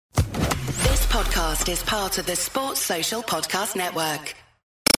podcast is part of the Sports Social Podcast Network.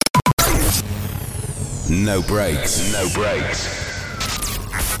 No breaks. No breaks.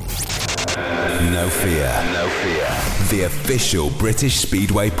 No fear. No fear. The official British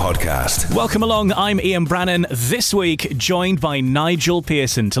Speedway podcast. Welcome along, I'm Ian Brannan. This week, joined by Nigel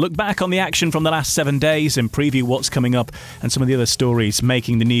Pearson to look back on the action from the last 7 days and preview what's coming up and some of the other stories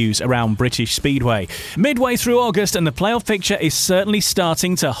making the news around British Speedway. Midway through August and the playoff picture is certainly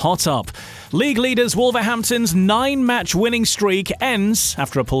starting to hot up. League leaders Wolverhampton's 9-match winning streak ends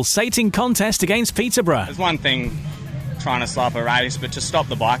after a pulsating contest against Peterborough. There's one thing trying to slow up a race, but to stop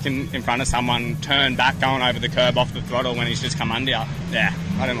the bike in front of someone, turn back going over the curb off the throttle when he's just come under you. Yeah,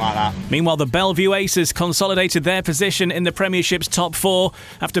 I didn't like that. Meanwhile, the Bellevue Aces consolidated their position in the Premiership's top four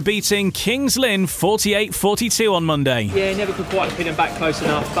after beating Kings Lynn 48-42 on Monday. Yeah, never could quite pin them back close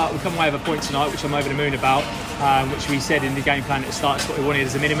enough, but we come away with a point tonight, which I'm over the moon about, which we said in the game plan at the start is what we wanted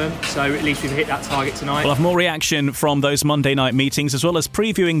as a minimum, so at least we've hit that target tonight. We'll have more reaction from those Monday night meetings, as well as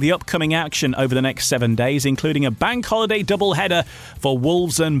previewing the upcoming action over the next 7 days, including a bank holiday doubleheader for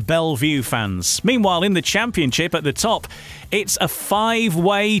Wolves and Bellevue fans. Meanwhile, in the Championship at the top, it's a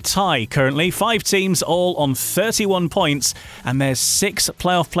 5-way tie currently. 5 teams all on 31 points, and there's 6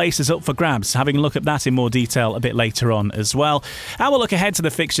 playoff places up for grabs. Having a look at that in more detail a bit later on as well. And we'll look ahead to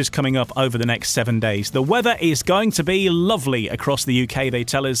the fixtures coming up over the next 7 days. The weather is going to be lovely across the UK, they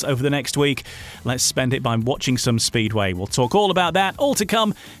tell us, over the next week. Let's spend it by watching some Speedway. We'll talk all about that, all to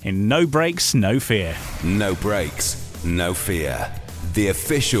come in No Breaks, No Fear. No breaks, no fear. The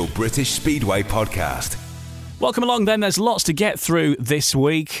official British Speedway podcast. Welcome along then. There's lots to get through this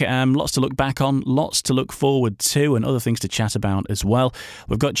week, lots to look back on, lots to look forward to, and other things to chat about as well.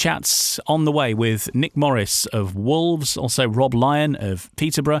 We've got chats on the way with Nick Morris of Wolves, also Rob Lyon of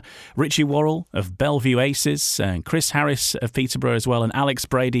Peterborough, Richie Worrell of Bellevue Aces, and Chris Harris of Peterborough as well, and Alex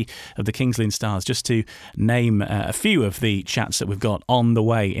Brady of the Kings Lynn Stars, just to name a few of the chats that we've got on the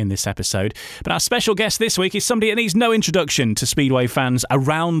way in this episode. But our special guest this week is somebody that needs no introduction to Speedway fans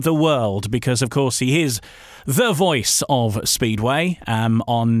around the world, because of course he is the voice of Speedway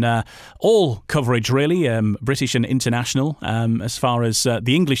on all coverage, really, British and international, as far as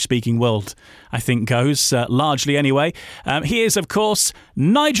the English-speaking world, I think, goes, largely anyway. He is, of course,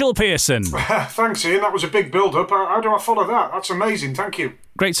 Nigel Pearson. Thanks, Ian. That was a big build-up. How do I follow that? That's amazing. Thank you.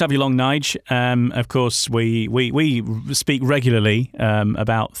 Great to have you along, Nige. Of course, we speak regularly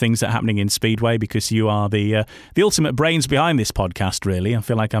about things that are happening in Speedway, because you are the ultimate brains behind this podcast, really. I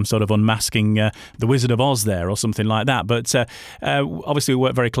feel like I'm sort of unmasking the Wizard of Oz there or something like that. But obviously we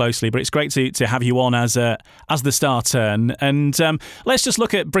work very closely, but it's great to have you on as the star turn. And let's just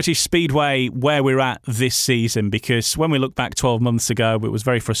look at British Speedway, where we're at this season, because when we look back 12 months ago, it was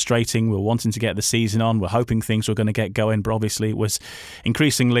very frustrating. We were wanting to get the season on. We're hoping things were going to get going, but obviously it was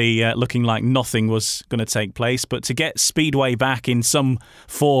increasingly looking like nothing was going to take place. But to get Speedway back in some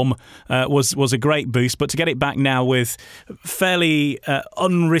form was a great boost. But to get it back now with fairly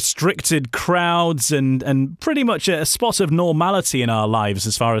unrestricted crowds and pretty much a spot of normality in our lives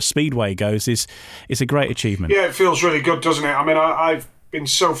as far as Speedway goes is a great achievement. Yeah, it feels really good, doesn't it? I mean, I've been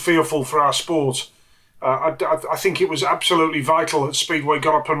so fearful for our sport. I think it was absolutely vital that Speedway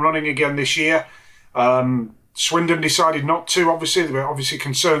got up and running again this year. Swindon decided not to. Obviously, there were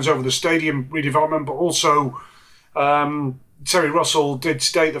concerns over the stadium redevelopment, but also Terry Russell did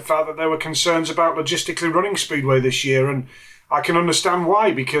state the fact that there were concerns about logistically running Speedway this year, and I can understand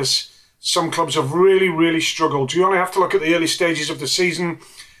why, because some clubs have really, really struggled. You only have to look at the early stages of the season.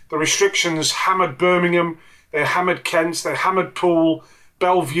 The restrictions hammered Birmingham, they hammered Kent, they hammered Poole,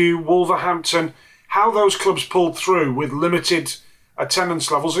 Bellevue, Wolverhampton. How those clubs pulled through with limited attendance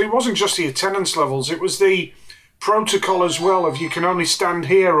levels. And it wasn't just the attendance levels, it was the protocol as well of you can only stand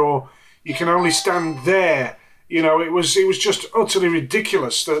here or you can only stand there. You know, it was just utterly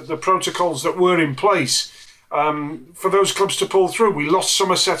ridiculous, the protocols that were in place for those clubs to pull through. We lost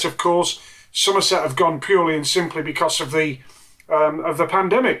Somerset, of course. Somerset have gone purely and simply because of the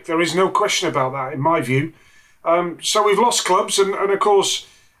pandemic. There is no question about that, in my view. So we've lost clubs, and of course,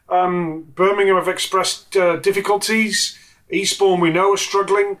 Birmingham have expressed difficulties. Eastbourne, we know, are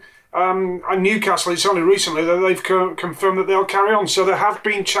struggling. And Newcastle, it's only recently that they've confirmed that they'll carry on. So there have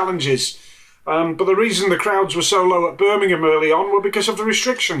been challenges. But the reason the crowds were so low at Birmingham early on were because of the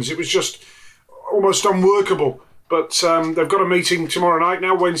restrictions. It was just almost unworkable. But they've got a meeting tomorrow night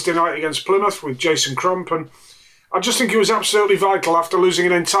now, Wednesday night, against Plymouth with Jason Crump. And I just think it was absolutely vital after losing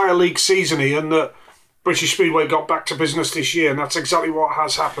an entire league season, Ian, that British Speedway got back to business this year, and that's exactly what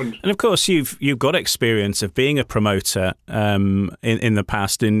has happened. And of course, you've got experience of being a promoter in the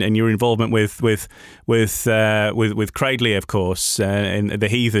past, and your involvement with Cradley, of course, in the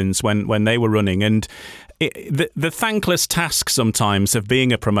Heathens when they were running, and the thankless task sometimes of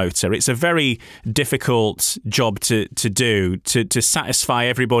being a promoter. It's a very difficult job to do, to satisfy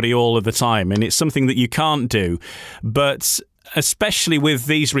everybody all of the time, and it's something that you can't do, but especially with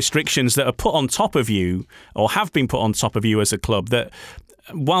these restrictions that are put on top of you, or have been put on top of you as a club, that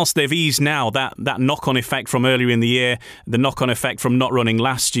whilst they've eased now, that knock-on effect from earlier in the year, the knock-on effect from not running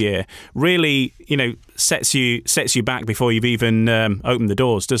last year, really, sets you back before you've even opened the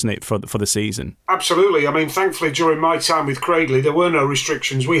doors, doesn't it, for the season? Absolutely. I mean, thankfully, during my time with Cradley, there were no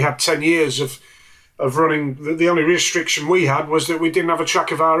restrictions. We had 10 years of running. The only restriction we had was that we didn't have a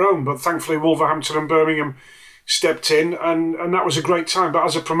track of our own, but thankfully Wolverhampton and Birmingham stepped in, and that was a great time. But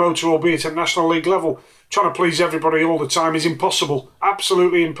as a promoter, albeit at National League level, trying to please everybody all the time is impossible.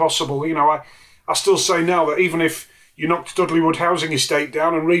 Absolutely impossible. I still say now that even if you knocked Dudleywood Housing Estate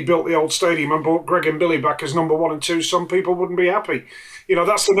down and rebuilt the old stadium and brought Greg and Billy back as number 1 and 2, some people wouldn't be happy.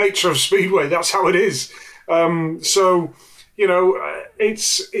 That's the nature of Speedway. That's how it is. It's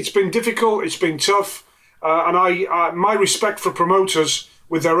been difficult. It's been tough. And my respect for promoters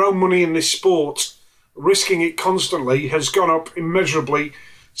with their own money in this sport, risking it constantly, has gone up immeasurably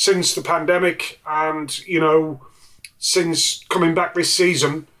since the pandemic, and since coming back this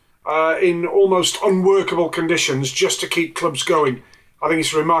season in almost unworkable conditions just to keep clubs going. I think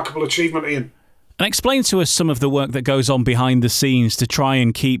it's a remarkable achievement, Ian. And explain to us some of the work that goes on behind the scenes to try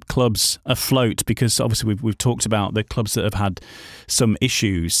and keep clubs afloat, because obviously we've talked about the clubs that have had some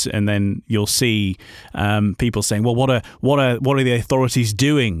issues, and then you'll see people saying, well, what are the authorities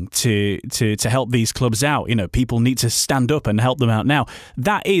doing to help these clubs out? People need to stand up and help them out now.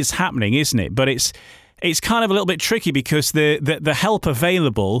 That is happening, isn't it? But it's kind of a little bit tricky, because the help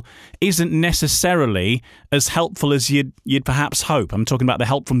available isn't necessarily as helpful as you'd perhaps hope. I'm talking about the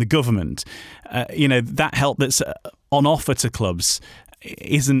help from the government. That help that's on offer to clubs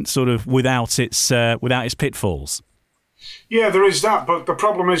isn't sort of without its pitfalls. Yeah, there is that, but the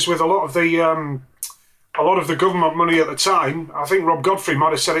problem is with a lot of the government money at the time. I think Rob Godfrey might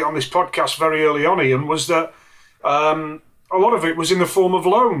have said it on this podcast very early on, Ian, was that a lot of it was in the form of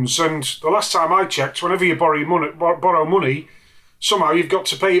loans. And the last time I checked, whenever you borrow money, somehow you've got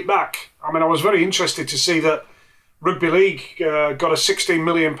to pay it back. I mean, I was very interested to see that Rugby League got a £16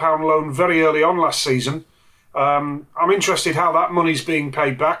 million loan very early on last season. I'm interested how that money's being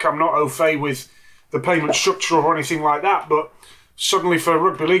paid back. I'm not au fait with the payment structure or anything like that, but suddenly for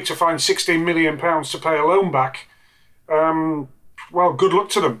Rugby League to find £16 million to pay a loan back, well, good luck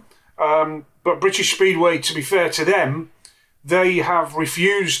to them. But British Speedway, to be fair to them, they have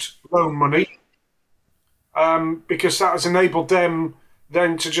refused loan money because that has enabled them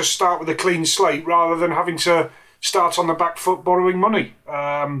then to just start with a clean slate rather than having to start on the back foot borrowing money.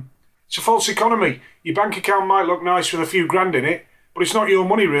 It's a false economy. Your bank account might look nice with a few grand in it, but it's not your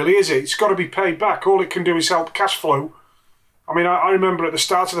money really, is it? It's got to be paid back. All it can do is help cash flow. I mean, I remember at the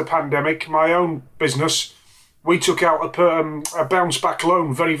start of the pandemic, my own business, we took out a bounce back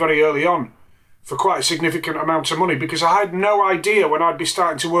loan very, very early on for quite a significant amount of money, because I had no idea when I'd be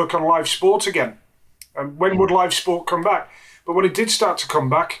starting to work on live sport again. And when would live sport come back? But when it did start to come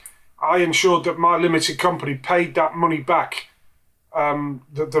back, I ensured that my limited company paid that money back,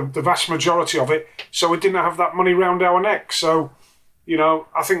 the vast majority of it, so we didn't have that money round our neck. So,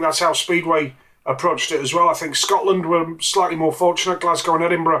 I think that's how Speedway approached it as well. I think Scotland were slightly more fortunate. Glasgow and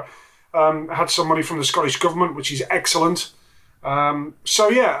Edinburgh had some money from the Scottish government, which is excellent.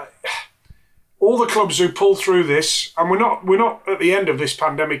 All the clubs who pull through this, and we're not at the end of this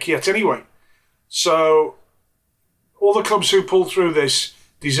pandemic yet anyway. So all the clubs who pull through this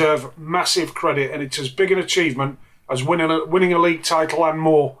deserve massive credit, and it's as big an achievement as winning a league title and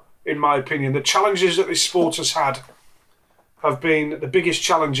more, in my opinion. The challenges that this sport has had have been the biggest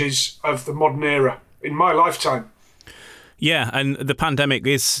challenges of the modern era in my lifetime. Yeah, and the pandemic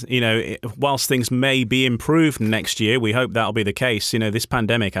is, whilst things may be improved next year, we hope that'll be the case. This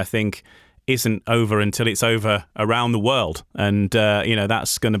pandemic, I think, isn't over until it's over around the world. And,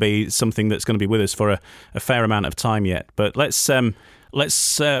 that's going to be something that's going to be with us for a fair amount of time yet. But let's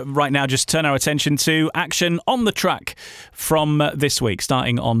let's right now just turn our attention to action on the track from this week,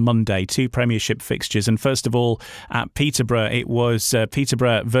 starting on Monday. 2 Premiership fixtures. And first of all, at Peterborough, it was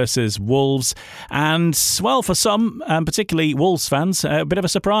Peterborough versus Wolves. And, well, for some, particularly Wolves fans, a bit of a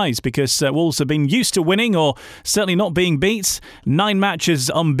surprise because Wolves have been used to winning or certainly not being beat. 9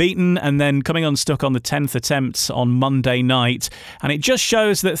 matches unbeaten and then coming unstuck on the 10th attempt on Monday night. And it just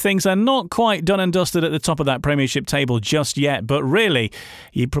shows that things are not quite done and dusted at the top of that Premiership table just yet. But really,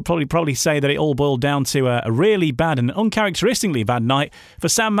 you'd probably say that it all boiled down to a really bad and uncharacteristically bad night for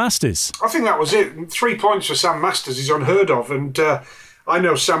Sam Masters. I think that was it. 3 points for Sam Masters is unheard of. And I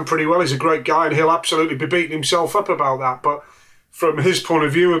know Sam pretty well. He's a great guy and he'll absolutely be beating himself up about that. But from his point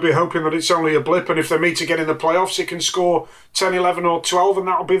of view, he'll be hoping that it's only a blip. And if they meet again in the playoffs, he can score 10, 11 or 12 and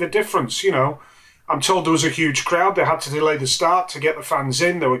that'll be the difference, you know. I'm told there was a huge crowd. They had to delay the start to get the fans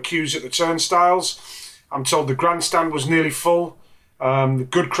in. There were queues at the turnstiles. I'm told the grandstand was nearly full. The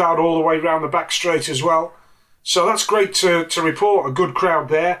good crowd all the way around the back straight as well. So that's great to report, a good crowd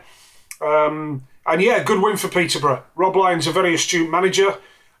there. And yeah, good win for Peterborough. Rob Lyon's a very astute manager.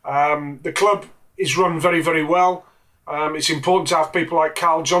 The club is run very, very well. It's important to have people like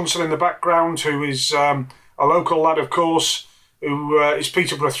Carl Johnson in the background, who is a local lad, of course, who is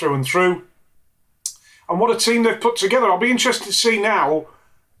Peterborough through and through. And what a team they've put together. I'll be interested to see now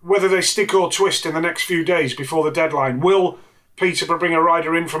whether they stick or twist in the next few days before the deadline. Will Peterborough bring a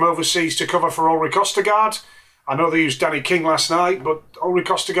rider in from overseas to cover for Ulrich Ostergaard? I know they used Danny King last night, but Ulrich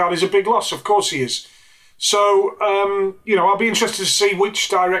Ostergaard is a big loss. Of course he is. So, I'll be interested to see which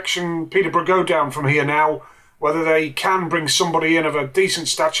direction Peterborough go down from here now, whether they can bring somebody in of a decent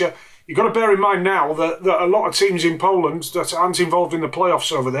stature. You've got to bear in mind now that a lot of teams in Poland that aren't involved in the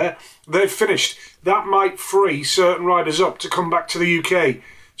playoffs over there, they've finished. That might free certain riders up to come back to the UK.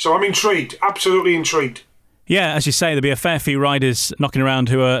 So I'm intrigued, absolutely intrigued. Yeah, as you say, there'll be a fair few riders knocking around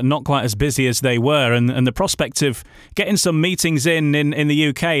who are not quite as busy as they were, and the prospect of getting some meetings in the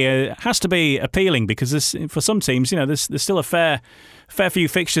UK has to be appealing because for some teams, there's still a fair few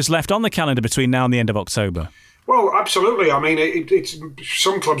fixtures left on the calendar between now and the end of October. Well, absolutely. I mean, it's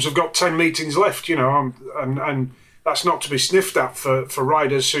some clubs have got 10 meetings left, and that's not to be sniffed at for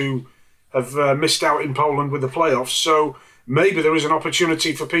riders who have missed out in Poland with the playoffs. So maybe there is an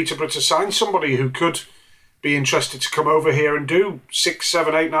opportunity for Peterborough to sign somebody who could be interested to come over here and do 6,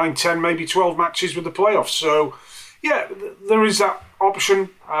 7, 8, 9, 10, maybe 12 matches with the playoffs. So, yeah, there is that option.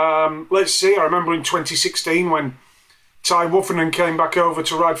 Let's see. I remember in 2016 when Ty Wuffenen came back over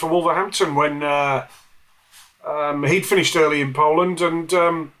to ride for Wolverhampton when he'd finished early in Poland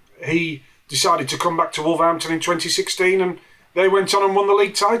and he decided to come back to Wolverhampton in 2016 and they went on and won the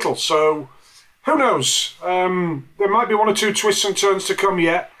league title. So, who knows? There might be 1 or 2 twists and turns to come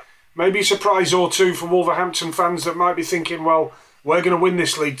yet. Maybe a surprise or 2 for Wolverhampton fans that might be thinking, well, we're going to win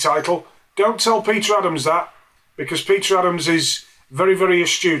this league title. Don't tell Peter Adams that, because Peter Adams is very, very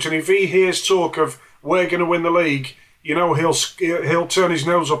astute. And if he hears talk of we're going to win the league, he'll turn his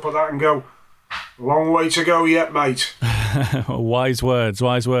nose up at that and go, long way to go yet, mate. Wise words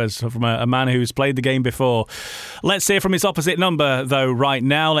from a man who's played the game before. Let's hear from his opposite number, though, right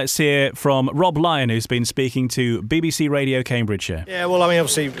now. Let's hear from Rob Lyon, who's been speaking to BBC Radio Cambridgeshire. Yeah, well, I mean,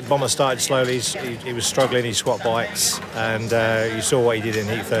 obviously, Bomber started slowly. He was struggling, his squat bikes, and you saw what he did in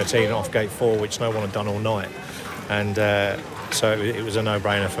Heat 13 and off Gate 4, which no one had done all night. And so it was a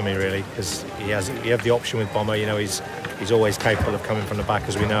no-brainer for me, really, because you have the option with Bomber. He's always capable of coming from the back,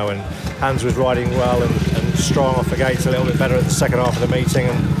 as we know, and Hans was riding well and strong off the gates a little bit better at the second half of the meeting,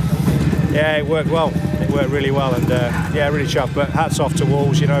 and yeah, it worked well. It worked really well, and really chuffed. But hats off to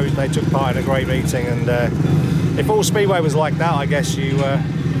Wolves. They took part in a great meeting, and if all Speedway was like that, I guess you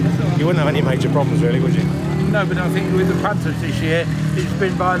wouldn't have any major problems, really, would you? No, but I think with the Panthers this year, it's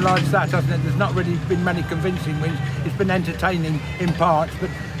been by and large that, hasn't it? There's not really been many convincing wins. It's been entertaining in parts, but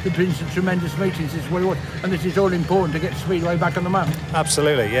there's been some tremendous meetings this week, and this is all important to get Speedway back on the map.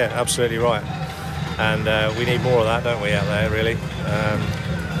 Absolutely, yeah, absolutely right. And we need more of that, don't we, out there, really?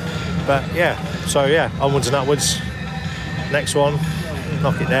 Onwards and upwards. Next one,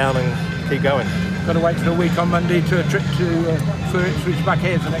 knock it down and keep going. Got to wait for a week on Monday to a trip for Ipswich back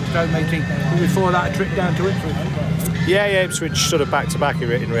here for the next home meeting. And before that, a trip down to Ipswich. Yeah, Ipswich sort of back to back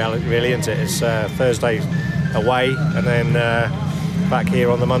in reality, really, isn't it? It's Thursday away and then back here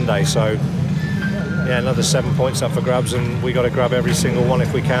on the Monday. So yeah, another 7 points up for grabs, and we got to grab every single one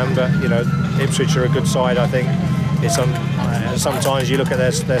if we can. But Ipswich are a good side, I think. It's sometimes you look at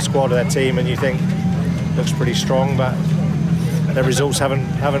their squad or their team and you think looks pretty strong, but their results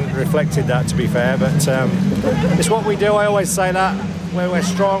haven't reflected that, to be fair. But it's what we do. I always say that we're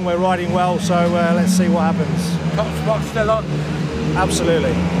strong, we're riding well. So let's see what happens. Top spot still on.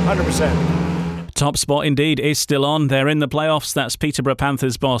 Absolutely, 100%. Top spot indeed is still on. They're in the playoffs. That's Peterborough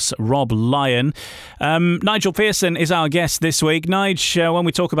Panthers boss Rob Lyon. Nigel Pearson is our guest this week. Nigel, when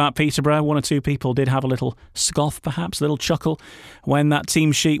we talk about Peterborough, one or two people did have a little scoff, perhaps, a little chuckle when that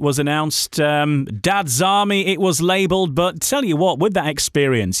team sheet was announced. Dad's Army, it was labelled, but tell you what, with that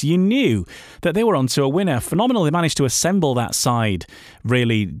experience, you knew that they were onto a winner. Phenomenal they managed to assemble that side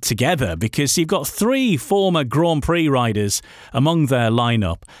really together, because you've got 3 former Grand Prix riders among their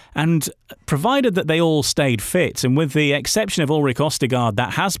lineup, and provided that they all stayed fit, and with the exception of Ulrich Ostergaard,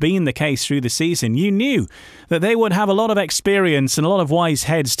 that has been the case through the season, you knew that they would have a lot of experience and a lot of wise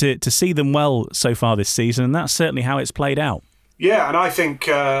heads to see them well so far this season, and that's certainly how it's played out. Yeah, and I think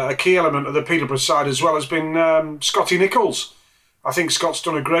a key element of the Peterborough side as well has been Scotty Nichols. I think Scott's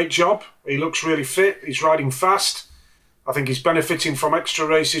done a great job. He looks really fit. He's riding fast. I think he's benefiting from extra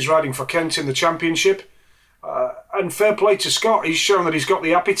races riding for Kent in the championship. And fair play to Scott. He's shown that he's got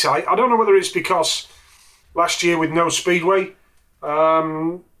the appetite. I don't know whether it's because last year with no Speedway,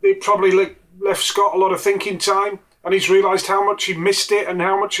 it probably left Scott a lot of thinking time, and he's realised how much he missed it and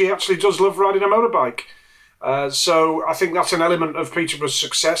how much he actually does love riding a motorbike. So I think that's an element of Peterborough's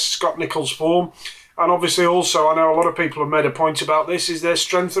success, Scott Nichols' form. And obviously also, I know a lot of people have made a point about this, is their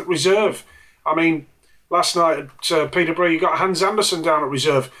strength at reserve. I mean, last night at Peterborough, you got Hans Andersen down at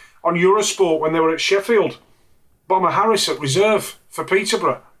reserve. On Eurosport, when they were at Sheffield, Bomber Harris at reserve for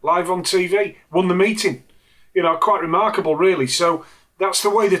Peterborough, live on TV, won the meeting. You know, quite remarkable, really. So that's the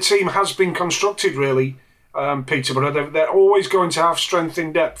way the team has been constructed, really, Peterborough. They're always going to have strength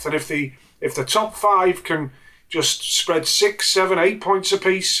in depth. And if the top 5 can just spread 6, 7, 8 points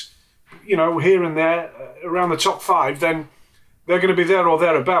apiece, you know, here and there, around the top 5, then they're going to be there or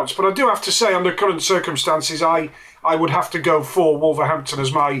thereabouts. But I do have to say, under current circumstances, I would have to go for Wolverhampton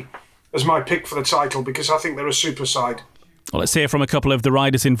as my pick for the title, because I think they're a super side. Well, let's hear from a couple of the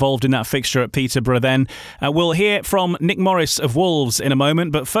riders involved in that fixture at Peterborough then. We'll hear from Nick Morris of Wolves in a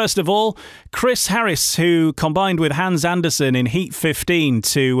moment, but first of all, Chris Harris, who combined with Hans Andersen in Heat 15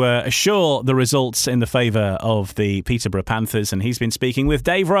 to assure the results in the favour of the Peterborough Panthers, and he's been speaking with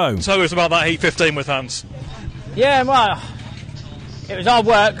Dave Rowe. Tell us about that Heat 15 with Hans. Yeah, well, it was hard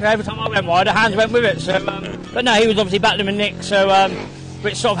work. Every time I went wide, Hans went with it. So, but no, he was obviously battling with Nick, so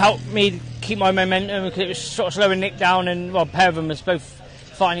which sort of helped me keep my momentum, because it was sort of slowing Nick down, and well, a pair of them was both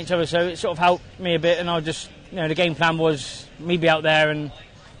fighting each other, so it sort of helped me a bit. And I just, you know, the game plan was me be out there and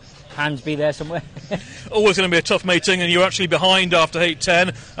Hans be there somewhere. Always going to be a tough meeting, and you were actually behind after Heat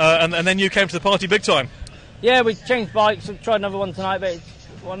 10, and then you came to the party big time. Yeah, we changed bikes. We tried another one tonight, but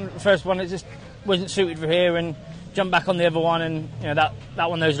the first one, it just wasn't suited for here, and jumped back on the other one, and you know that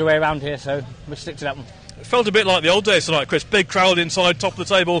one knows the way around here, so we stick to that one. It felt a bit like the old days tonight, Chris. Big crowd inside, top of the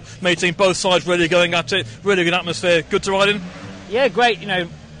table, meeting, both sides really going at it, really good atmosphere. Good to ride in? Yeah, great. You know,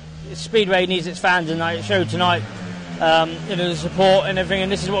 Speedway needs its fans, and it showed tonight. You know, the support and everything,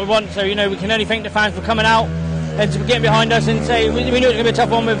 and this is what we want. So, you know, we can only thank the fans for coming out and for getting behind us, and say we knew it was going to be a tough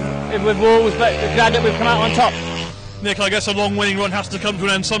one with Wolves, but we're glad that we've come out on top. Nick, I guess a long winning run has to come to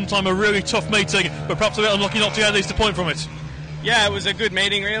an end sometime, a really tough meeting, but perhaps a bit unlucky not to get at least a point from it. Yeah, it was a good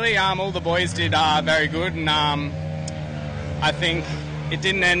meeting, really. All the boys did very good, and I think it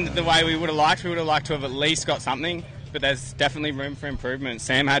didn't end the way we would have liked. We would have liked to have at least got something, but there's definitely room for improvement.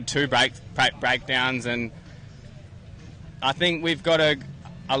 Sam had 2 breakdowns, and I think we've got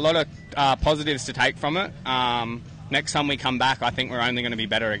a lot of positives to take from it. Next time we come back, I think we're only going to be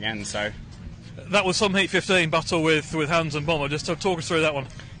better again. So that was some Heat 15 battle with Hans and Bomber. Just talk us through that one.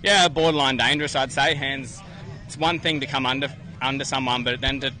 Yeah, borderline dangerous, I'd say. Hans, it's one thing to come under someone, but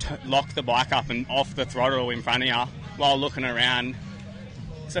then to lock the bike up and off the throttle in front of you while looking around.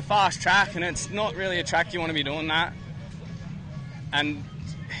 It's a fast track, and it's not really a track you want to be doing that. And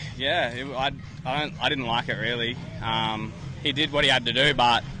yeah, I didn't like it really. He did what he had to do,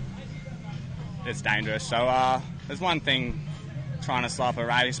 but it's dangerous. So there's one thing trying to slow up a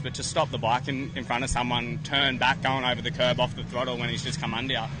race, but to stop the bike in front of someone, turn back, going over the curb off the throttle when he's just come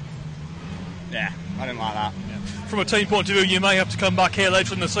under you. Yeah, I didn't like that. Yeah. From a team point of view, you may have to come back here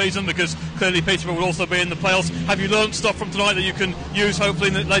later in the season, because clearly Peterborough will also be in the playoffs. Have you learned stuff from tonight that you can use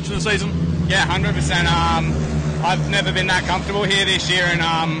hopefully later in the season? Yeah, 100%. I've never been that comfortable here this year,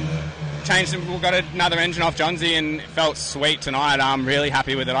 and we've got another engine off Johnsy, and it felt sweet tonight. I'm really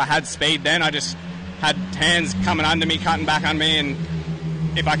happy with it. I had speed then. I just had hands coming under me, cutting back on me, and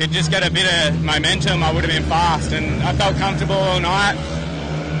if I could just get a bit of momentum, I would have been fast. And I felt comfortable all night,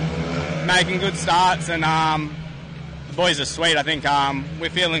 making good starts, and the boys are sweet. I think we're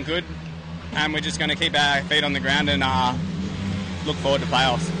feeling good, and we're just going to keep our feet on the ground and look forward to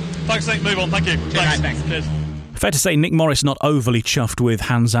playoffs. Thanks, Nick. Move on. Thank you. Cheers, thanks. Cheers. Fair to say Nick Morris not overly chuffed with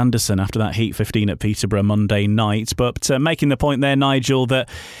Hans Andersen after that Heat 15 at Peterborough Monday night, but making the point there, Nigel, that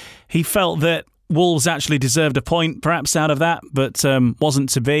he felt that Wolves actually deserved a point perhaps out of that, but wasn't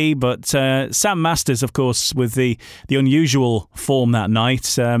to be. But Sam Masters, of course, with the unusual form that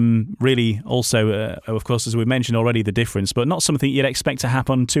night, really also, of course, as we mentioned already, the difference, but not something you'd expect to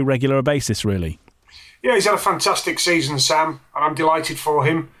happen on too regular a basis, really. Yeah, he's had a fantastic season, Sam, and I'm delighted for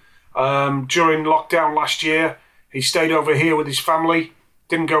him. During lockdown last year, he stayed over here with his family,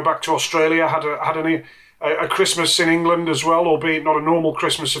 didn't go back to Australia, had a Christmas in England as well, albeit not a normal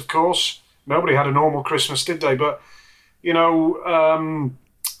Christmas, of course. Nobody had a normal Christmas, did they? But, you know,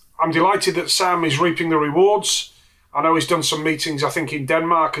 I'm delighted that Sam is reaping the rewards. I know he's done some meetings, I think, in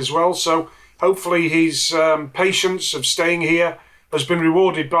Denmark as well. So hopefully his patience of staying here has been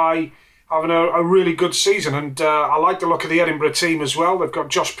rewarded by having a really good season. And I like the look of the Edinburgh team as well. They've got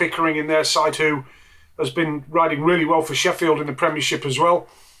Josh Pickering in their side, who has been riding really well for Sheffield in the Premiership as well.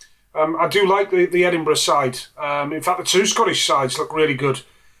 I do like the Edinburgh side. In fact, the two Scottish sides look really good.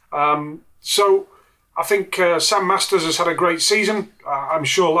 So I think Sam Masters has had a great season. I'm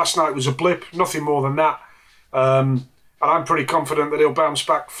sure last night was a blip, nothing more than that. And I'm pretty confident that he'll bounce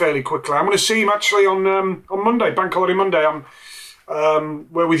back fairly quickly. I'm going to see him actually on Monday, Bank Holiday Monday.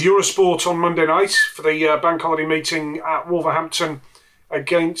 We're with Eurosport on Monday night for the Bank Holiday meeting at Wolverhampton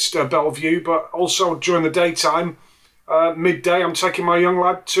against Bellevue, but also during the daytime, midday, I'm taking my young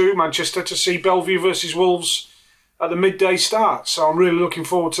lad to Manchester to see Bellevue versus Wolves at the midday start. So I'm really looking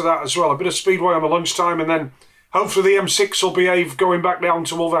forward to that as well. A bit of speedway on the lunchtime, and then hopefully the M6 will behave going back down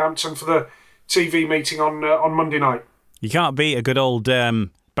to Wolverhampton for the TV meeting on Monday night. You can't beat a good old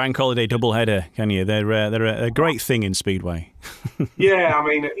bank holiday doubleheader, can you? They're a great thing in speedway. Yeah, I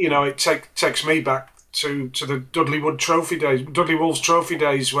mean, you know, it takes me back to the Dudley Wolves Trophy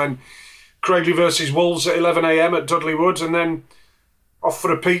days, when Cradley versus Wolves at 11 a.m. at Dudley Wood, and then off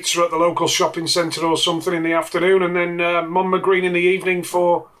for a pizza at the local shopping centre or something in the afternoon, and then Monmouth Green in the evening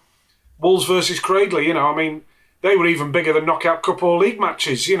for Wolves versus Cradley. You know, I mean, they were even bigger than knockout cup or league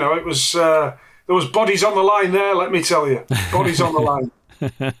matches. You know, it was there was bodies on the line there, let me tell you. Bodies on the line.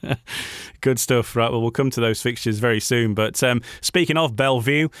 Good stuff. Right, well, we'll come to those fixtures very soon. But speaking of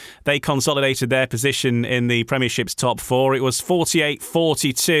Bellevue, they consolidated their position in the Premiership's top four. It was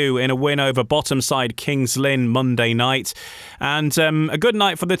 48-42 in a win over bottom side Kings Lynn Monday night. And a good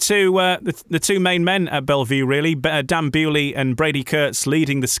night for the two main men at Bellevue, really. Dan Bewley and Brady Kurtz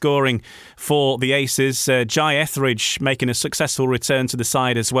leading the scoring for the Aces. Jai Etheridge making a successful return to the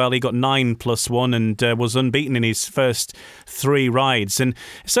side as well. He got 9+1 and was unbeaten in his first 3 rides. And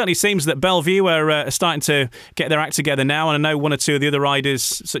it certainly seems that Bellevue are starting to get their act together now. And I know one or two of the other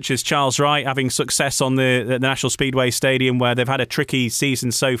riders, such as Charles Wright, having success on the National Speedway Stadium, where they've had a tricky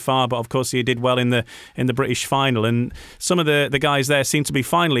season so far. But of course, he did well in the British final. And some of the guys there seem to be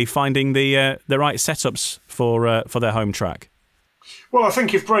finally finding the right setups for their home track. Well, I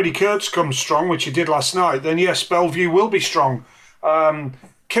think if Brady Kurtz comes strong, which he did last night, then yes, Bellevue will be strong.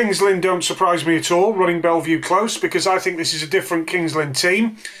 Kings Lynn don't surprise me at all, running Bellevue close, because I think this is a different Kings Lynn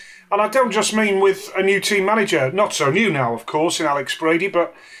team. And I don't just mean with a new team manager, not so new now, of course, in Alex Brady,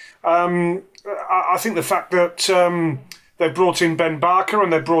 but I think the fact that they've brought in Ben Barker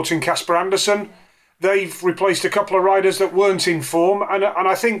and they've brought in Casper Anderson, they've replaced a couple of riders that weren't in form, and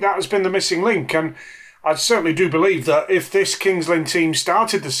I think that has been the missing link. And I certainly do believe that if this Kings Lynn team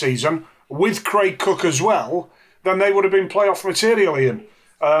started the season with Craig Cook as well, then they would have been playoff material, Ian.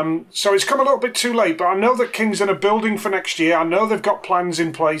 So it's come a little bit too late, but I know that Kings Lynn are building for next year. I know they've got plans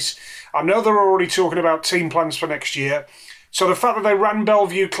in place. I know they're already talking about team plans for next year. So the fact that they ran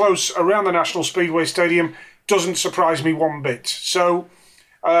Bellevue close around the National Speedway Stadium doesn't surprise me one bit. So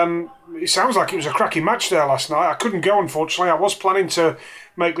it sounds like it was a cracking match there last night. I couldn't go, unfortunately. I was planning to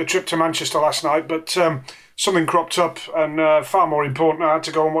make the trip to Manchester last night, but something cropped up, and far more important, I had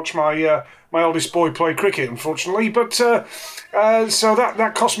to go and watch my eldest boy play cricket, unfortunately. But so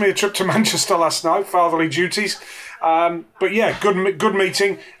that cost me a trip to Manchester last night, fatherly duties. But yeah, good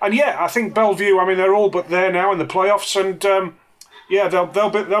meeting. And yeah, I think Bellevue, I mean, they're all but there now in the playoffs, and yeah,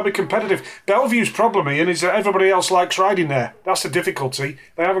 they'll be competitive. Bellevue's problem, Ian, is that everybody else likes riding there. That's the difficulty.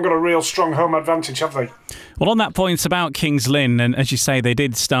 They haven't got a real strong home advantage, have they? Well, on that point about Kings Lynn, and as you say, they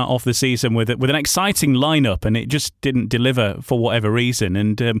did start off the season with an exciting lineup, and it just didn't deliver for whatever reason.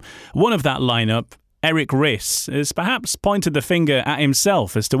 And one of that lineup, Erik Riss, has perhaps pointed the finger at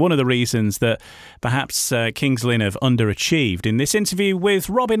himself as to one of the reasons that perhaps Kings Lynn have underachieved in this interview with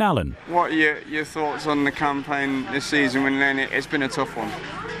Robin Allen. What are your thoughts on the campaign this season when it's been a tough one?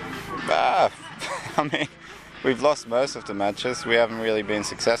 I mean, we've lost most of the matches. We haven't really been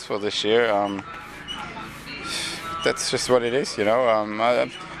successful this year. that's just what it is, you know.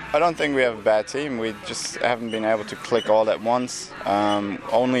 I don't think we have a bad team. We just haven't been able to click all at once.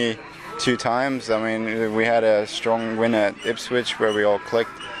 Only 2 times. I mean, we had a strong win at Ipswich where we all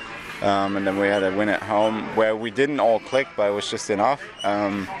clicked, and then we had a win at home where we didn't all click, but it was just enough.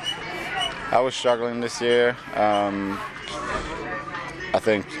 I was struggling this year. I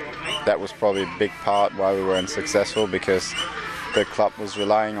think that was probably a big part why we weren't successful, because the club was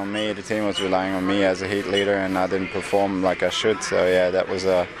relying on me, the team was relying on me as a heat leader, and I didn't perform like I should. So yeah, that was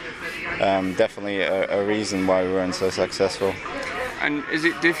definitely a reason why we weren't so successful. And is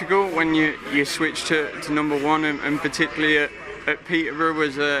it difficult when you switch to number 1, and particularly at Peterborough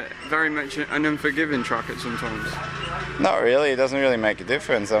was very much an unforgiving track at sometimes? Not really, it doesn't really make a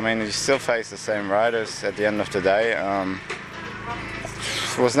difference. I mean, you still face the same riders at the end of the day.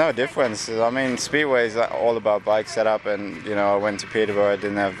 There was no difference. I mean, Speedway is all about bike setup, and you know, I went to Peterborough, I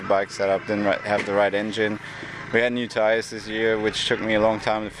didn't have the bike setup, didn't have the right engine. We had new tyres this year, which took me a long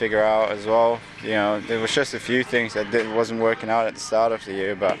time to figure out as well. You know, there was just a few things that wasn't working out at the start of the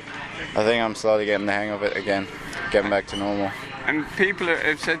year, but I think I'm slowly getting the hang of it again, getting back to normal. And people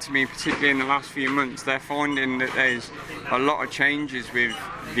have said to me, particularly in the last few months, they're finding that there's a lot of changes with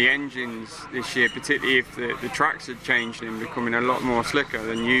the engines this year, particularly if the tracks have changed and becoming a lot more slicker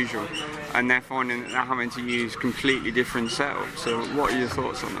than usual, and they're finding that they're having to use completely different setups. So what are your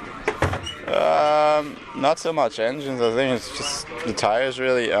thoughts on that? Not so much engines, I think it's just the tyres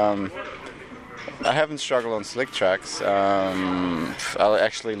really. I haven't struggled on slick tracks. I'll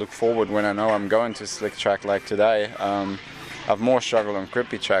actually look forward when I know I'm going to a slick track like today. I've more struggled on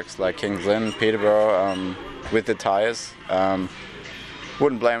grippy tracks like Kings Lynn, Peterborough, with the tyres.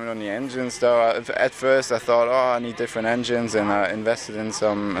 Wouldn't blame it on the engines though. At first I thought, I need different engines, and I invested in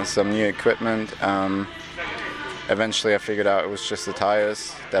some new equipment. Eventually I figured out it was just the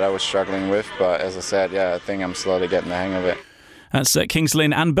tyres that I was struggling with, but as I said, I think I'm slowly getting the hang of it. That's Kings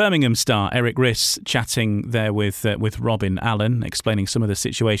Lynn and Birmingham star Erik chatting there with Robin Allen, explaining some of the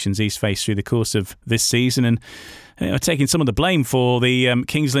situations he's faced through the course of this season, and taking some of the blame for the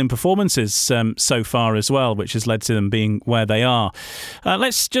Kings Lynn performances so far as well, which has led to them being where they are.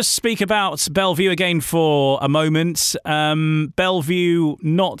 Let's just speak about Bellevue again for a moment. Bellevue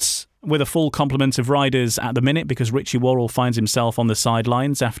not with a full complement of riders at the minute, because Richie Worrell finds himself on the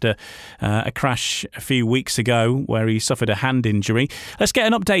sidelines after a crash a few weeks ago where he suffered a hand injury. Let's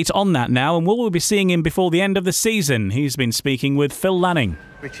get an update on that now, and we'll be seeing him before the end of the season. He's been speaking with Phil Lanning.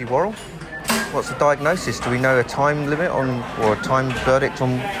 Richie Worrell, what's the diagnosis? Do we know a time limit on, or a time verdict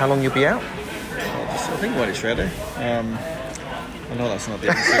on how long you'll be out? I think when it's ready. I know that's not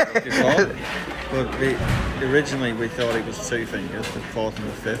the answer before, but originally we thought it was 2 fingers, the 4th and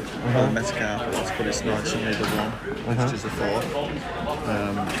the 5th. Well, the metacarpals, but it's not, it's only the 1, which is the 4th.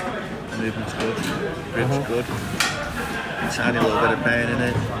 Movement's good, grip's good. A tiny little bit of pain in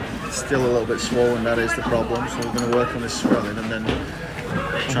it. It's still a little bit swollen, that is the problem. So we're going to work on this swelling and then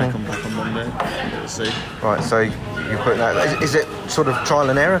try and come back on Monday. We'll see. Right, so you put that. Is it sort of trial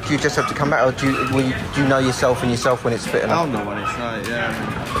and error? Do you just have to come back, or do you know yourself when it's fit enough? I'll know when it's right. Yeah. I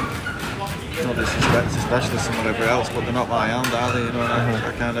mean, not disrespect to specialists and whatever else, but they're not my hand, are they? You know, and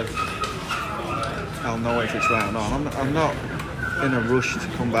I kind of, I'll know if it's right or not. I'm not in a rush to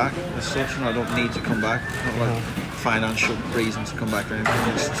come back as such, and I don't need to come back. Not like financial reason to come back or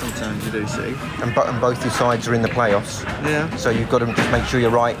anything. Sometimes you do see. And both your sides are in the playoffs. Yeah. So you've got to just make sure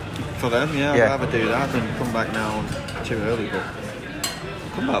you're right. For them, yeah. I'd rather do that than come back now too early. But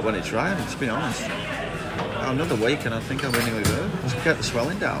come back when it's right. To be honest, another week and I think I'll be nearly there. Just get the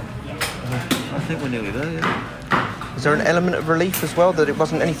swelling down. I think we're nearly there. Yeah. Is there an element of relief as well that it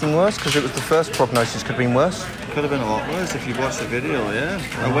wasn't anything worse? Because it was the first prognosis could have been worse. Could have been a lot worse if you watched the video. Yeah.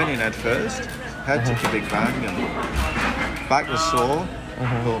 I went in head first. Head took a big bang and back was sore,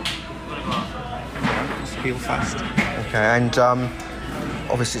 but just heal fast. Okay, and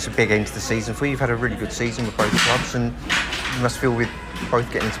obviously it's a big end to the season for you. You've had a really good season with both clubs, and you must feel with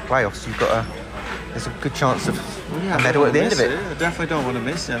both getting into playoffs, there's a good chance of a medal at the end of it. I definitely don't want to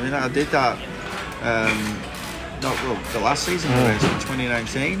miss it. I mean, I did that. The last season, in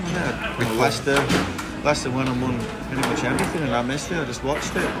 2019, wasn't it? Leicester won and won pretty much everything, and I missed it. I just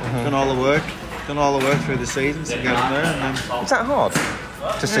watched it, done all the work through the season to get in there. And then, is that hard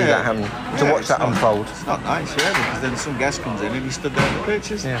to see that happen? To watch that unfold? It's not nice, because then some guest comes in and he stood there in the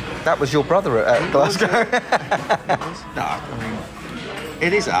pictures. Yeah, that was your brother at Glasgow. No, I mean,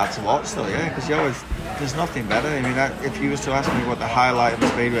 it is hard to watch though, because there's nothing better. I mean, if you was to ask me what the highlight of the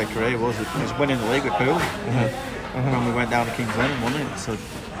Speedway career was, it was winning the league with Poole. When we went down to Kings Lynn and won it. So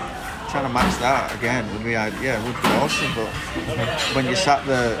trying to match that again would be awesome. But when you sat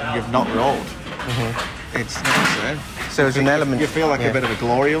there and you've not rolled, It's not the same. So there's an element. You feel like a bit of a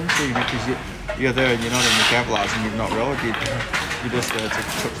glory hunt because you're there and you're not in the Kevlars and you've not rode. You're just there to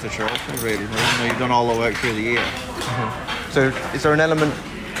touch the trophy, really. You've done all the work through the year. So is there an element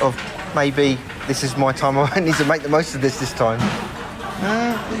of maybe this is my time, I need to make the most of this time?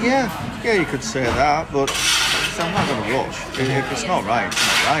 Yeah, you could say that, but I'm not going to rush. If it's not right, it's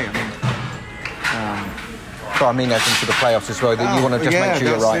not right. But I mean, as into the playoffs as well, that you want to just make sure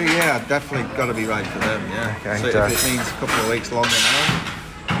you're right. Yeah, definitely got to be right for them, yeah. Okay, so if it means a couple of weeks longer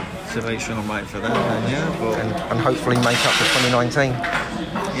now, to make sure I'm right for them, then yeah. But and hopefully make up for 2019.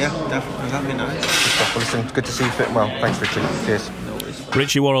 Yeah, definitely, that'd be nice. Well, listen, good to see you fit well. Thanks, Richie. Cheers.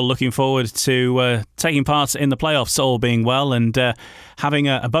 Richie Worrell looking forward to taking part in the playoffs, all being well, and having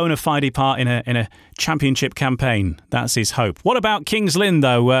a bona fide part in a championship campaign. That's his hope. What about Kings Lynn,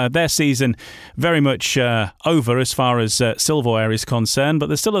 though? Their season very much over as far as silverware is concerned, but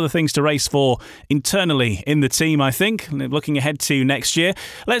there's still other things to race for internally in the team, I think, looking ahead to next year.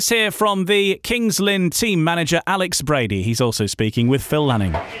 Let's hear from the Kings Lynn team manager, Alex Brady. He's also speaking with Phil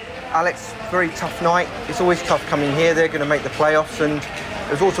Lanning. Alex, very tough night. It's always tough coming here. They're going to make the playoffs, and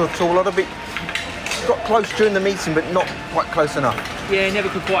there's also a lot of it got close during the meeting, but not quite close enough. Yeah, never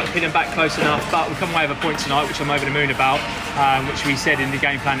could quite pin them back close enough, but we come away with a point tonight, which I'm over the moon about, which we said in the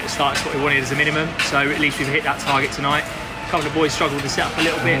game plan at the start is what we wanted as a minimum, so at least we've hit that target tonight. A couple of boys struggled to set up a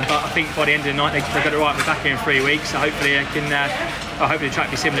little bit, but I think by the end of the night they got it right. We're back here in 3 weeks, so hopefully they can, hopefully the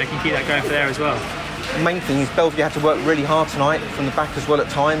track be similar, they can keep that going for there as well. The main thing is Bellevue had to work really hard tonight from the back as well at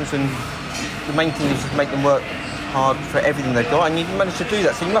times, and the main thing is to make them work hard for everything they've got, and you managed to do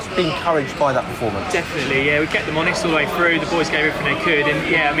that, so you must be encouraged by that performance. Definitely, yeah, we kept them honest all the way through. The boys gave everything they could, and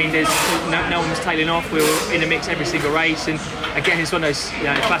yeah, I mean, there's no one was tailing off. We were in the mix every single race, and again, it's one of those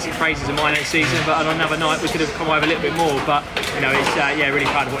classic phrases of mine next season. But on another night, we could have come away with a little bit more. But it's really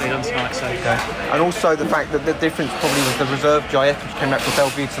proud of what they've done tonight. So, and also the fact that the difference probably was the reserve Giant, which came out for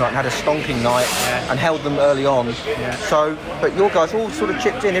Bellevue tonight and had a stonking night and held them early on. Yeah. So, but your guys all sort of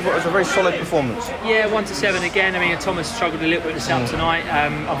chipped in. It was a very solid performance. Yeah, 1-7 again. I mean, Thomas struggled a little bit to set up tonight,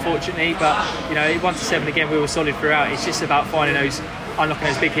 unfortunately, but 1-7 again, we were solid throughout. It's just about finding unlocking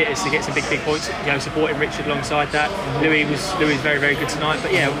those big hitters to get some big points, supporting Richard alongside that. Louis was very, very good tonight,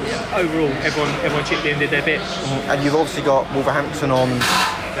 but yeah, overall everyone chipped in, did their bit. And you've obviously got Wolverhampton on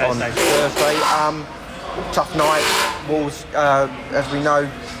Thursday. Tough night. Wolves, as we know,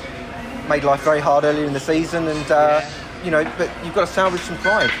 made life very hard earlier in the season, and but you've got to salvage some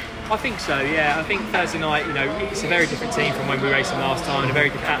pride. I think so, yeah. I think Thursday night, it's a very different team from when we raced them last time, and a very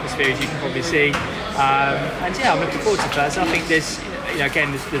different atmosphere, as you can probably see. And yeah, I'm looking forward to Thursday. I think there's,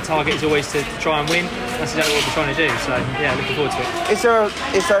 again, the target is always to try and win. That's exactly what we're trying to do. So yeah, looking forward to it. Is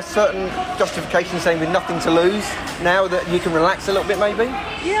there a certain justification saying with nothing to lose now that you can relax a little bit, maybe?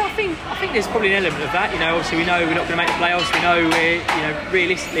 Yeah, I think there's probably an element of that. Obviously we know we're not going to make the playoffs. We know we're,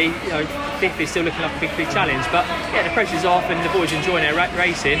 realistically, fifth is still looking like a big challenge. But yeah, the pressure's off and the boys enjoying their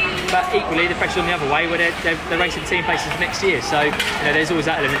racing. But equally, the pressure's on the other way where they're racing team places for next year. So there's always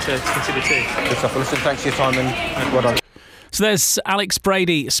that element to consider too. Good stuff. Well, listen, thanks for your time and well done. So there's Alex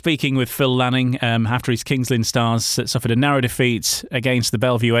Brady speaking with Phil Lanning after his Kings Lynn Stars suffered a narrow defeat against the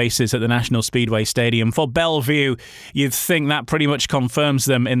Bellevue Aces at the National Speedway Stadium. For Bellevue, you'd think that pretty much confirms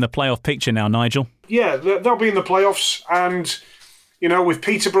them in the playoff picture now, Nigel? Yeah, they'll be in the playoffs, and with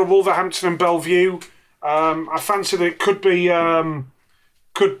Peterborough, Wolverhampton and Bellevue, I fancy that it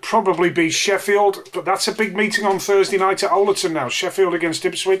could probably be Sheffield, but that's a big meeting on Thursday night at Ollerton now. Sheffield against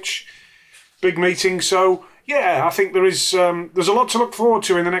Ipswich, big meeting. So yeah, I think there's a lot to look forward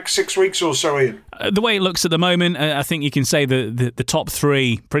to in the next 6 weeks or so, Ian. The way it looks at the moment, I think you can say the top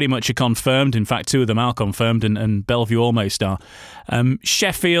three pretty much are confirmed. In fact, two of them are confirmed, and Bellevue almost are.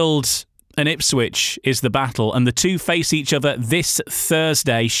 Sheffield and Ipswich is the battle, and the two face each other this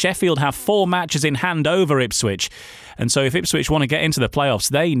Thursday. Sheffield have 4 matches in hand over Ipswich, and so if Ipswich want to get into the playoffs,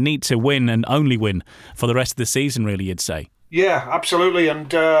 they need to win and only win for the rest of the season, really, you'd say. Yeah, absolutely,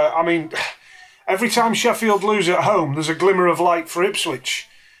 and I mean, every time Sheffield lose at home, there's a glimmer of light for Ipswich,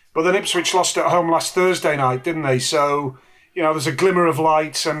 but then Ipswich lost at home last Thursday night, didn't they? So, there's a glimmer of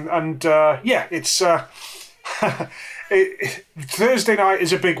light, and it's Thursday night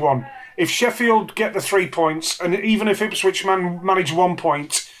is a big one. If Sheffield get the 3 points, and even if Ipswich manage 1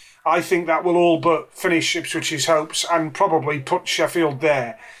 point, I think that will all but finish Ipswich's hopes and probably put Sheffield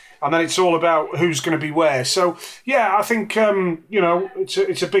there. And then it's all about who's going to be where. So, yeah, I think,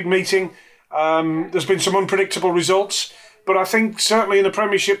 it's a big meeting. There's been some unpredictable results, but I think certainly in the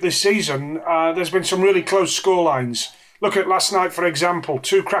Premiership this season, there's been some really close scorelines. Look at last night, for example,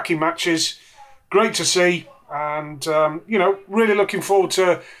 2 cracking matches. Great to see. And, really looking forward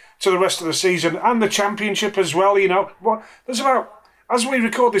to to the rest of the season and the championship as well. There's about, as we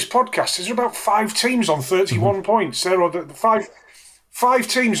record this podcast, there's about 5 teams on 31 points. There are the five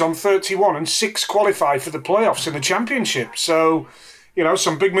teams on 31 and 6 qualify for the playoffs in the championship. So,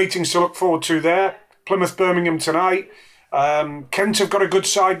 some big meetings to look forward to there. Plymouth, Birmingham tonight. Kent have got a good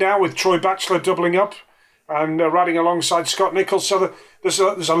side now with Troy Batchelor doubling up and riding alongside Scott Nichols. So there's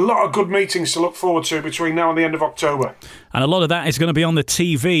a lot of good meetings to look forward to between now and the end of October. And a lot of that is going to be on the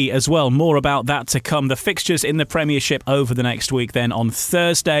TV as well. More about that to come. The fixtures in the Premiership over the next week then. On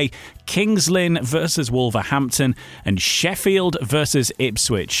Thursday, Kings Lynn versus Wolverhampton and Sheffield versus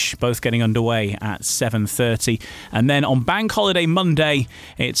Ipswich, both getting underway at 7:30. And then on Bank Holiday Monday,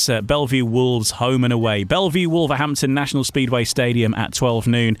 it's Bellevue Wolves home and away. Bellevue Wolverhampton National Speedway Stadium at 12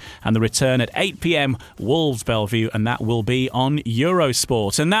 noon and the return at 8 p.m. Wolves Bellevue, and that will be on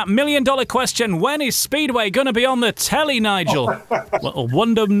Eurosport. And that $1 million question, when is Speedway going to be on the telly, Nigel? Well,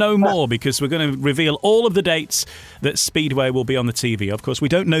 wonder no more, because we're going to reveal all of the dates that Speedway will be on the TV. Of course, we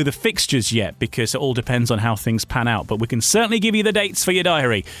don't know the fixtures yet because it all depends on how things pan out, but we can certainly give you the dates for your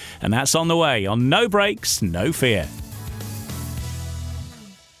diary, and that's on the way on No Breaks, No Fear.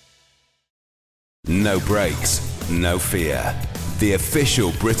 No Breaks, No Fear, the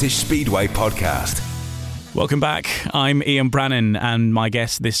official British Speedway podcast. Welcome back. I'm Ian Brannan, and my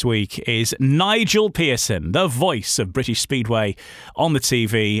guest this week is Nigel Pearson, the voice of British Speedway on the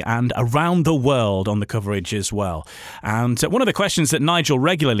TV and around the world on the coverage as well. And one of the questions that Nigel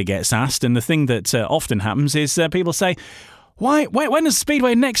regularly gets asked, and the thing that often happens, is people say, when is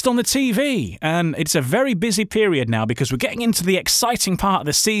Speedway next on the TV? And it's a very busy period now because we're getting into the exciting part of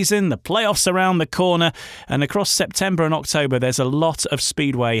the season, the playoffs around the corner, and across September and October there's a lot of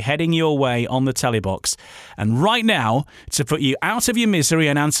Speedway heading your way on the telebox. And right now, to put you out of your misery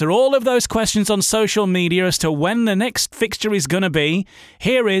and answer all of those questions on social media as to when the next fixture is going to be,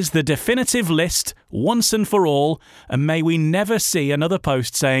 here is the definitive list once and for all, and may we never see another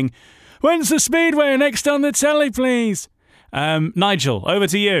post saying, "When's the Speedway next on the telly, please?" Nigel, over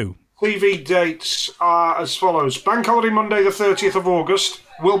to you. TV dates are as follows. Bank Holiday Monday the 30th of August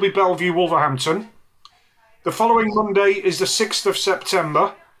will be Bellevue Wolverhampton. The following Monday is the 6th of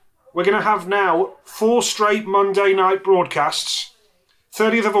September. We're going to have now 4 straight Monday night broadcasts.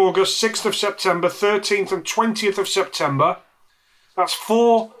 30th of August, 6th of September, 13th and 20th of September. That's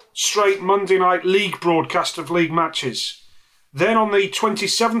 4 straight Monday night league broadcasts of league matches. Then on the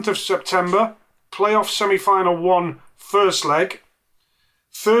 27th of September, playoff semi-final 1 first leg.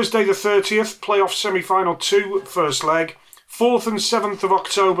 Thursday the 30th, playoff semi-final 2 first leg. 4th and 7th of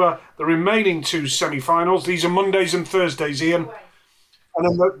October, the remaining 2 semi-finals. These are Mondays and Thursdays, Ian. And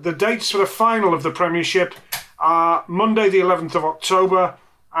then the dates for the final of the Premiership are Monday the 11th of October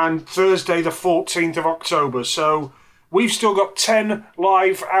and Thursday the 14th of October. So we've still got 10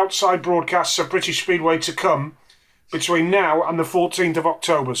 live outside broadcasts of British Speedway to come between now and the 14th of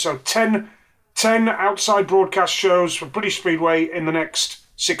October. So 10 outside broadcast shows for British Speedway in the next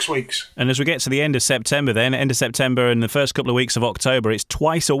 6 weeks. And as we get to the end of September and the first couple of weeks of October, it's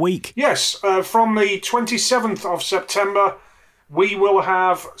twice a week. Yes, from the 27th of September, we will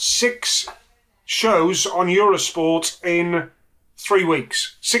have 6 shows on Eurosport in 3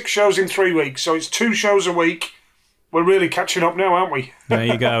 weeks. 6 shows in 3 weeks, so it's 2 shows a week. We're really catching up now, aren't we? There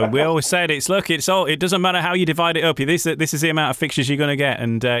you go. We always said it doesn't matter how you divide it up. This is the amount of fixtures you're going to get,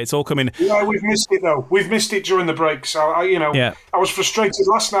 and it's all coming. Yeah, we've missed it though. We've missed it during the break. So I was frustrated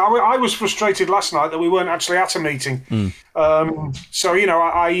last night. I was frustrated last night that we weren't actually at a meeting. That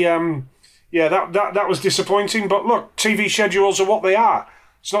was disappointing. But look, TV schedules are what they are.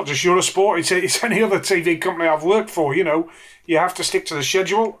 It's not just Eurosport. It's any other TV company I've worked for. You have to stick to the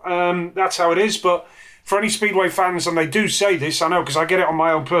schedule. That's how it is. But for any Speedway fans, and they do say this, I know because I get it on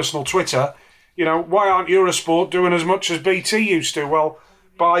my own personal Twitter, why aren't Eurosport doing as much as BT used to? Well,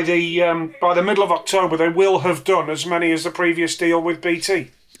 by the middle of October, they will have done as many as the previous deal with BT.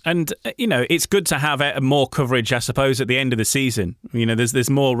 And, it's good to have more coverage, I suppose, at the end of the season. There's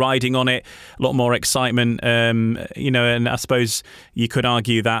more riding on it, a lot more excitement, and I suppose you could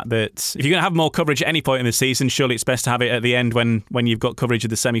argue that if you're going to have more coverage at any point in the season, surely it's best to have it at the end when you've got coverage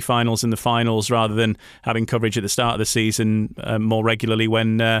of the semi-finals and the finals rather than having coverage at the start of the season more regularly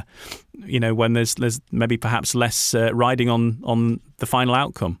when there's maybe perhaps less riding on the final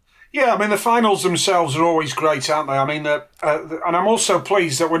outcome. Yeah, the finals themselves are always great, aren't they? And I'm also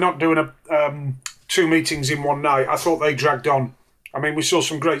pleased that we're not doing 2 meetings in one night. I thought they dragged on. We saw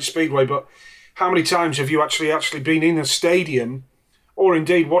some great Speedway, but how many times have you actually been in a stadium, or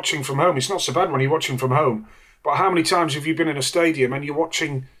indeed watching from home? It's not so bad when you're watching from home, but how many times have you been in a stadium and you're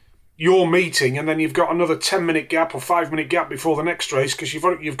watching your meeting, and then you've got another 10-minute gap or 5-minute gap before the next race because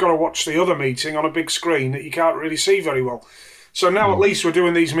you've got to watch the other meeting on a big screen that you can't really see very well. So now at least we're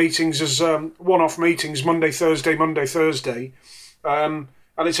doing these meetings as one-off meetings, Monday, Thursday, and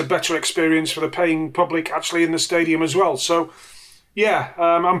it's a better experience for the paying public actually in the stadium as well. So, yeah,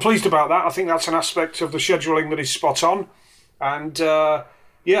 I'm pleased about that. I think that's an aspect of the scheduling that is spot on, and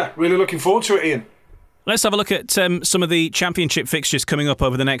really looking forward to it, Ian. Let's have a look at some of the championship fixtures coming up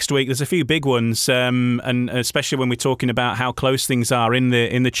over the next week. There's a few big ones, and especially when we're talking about how close things are in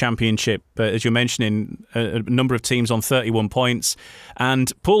the championship. As you're mentioning, a number of teams on 31 points.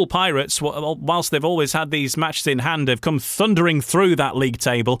 And Poole Pirates, whilst they've always had these matches in hand, have come thundering through that league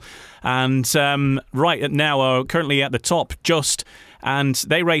table. And right now are currently at the top, and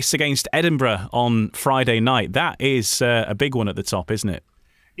they race against Edinburgh on Friday night. That is a big one at the top, isn't it?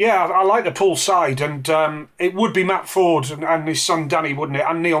 Yeah, I like the Poole side, and it would be Matt Ford and his son Danny, wouldn't it,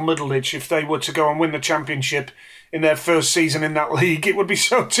 and Neil Middleditch if they were to go and win the championship in their first season in that league. It would be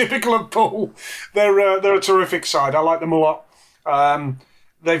so typical of Poole. They're a terrific side. I like them a lot.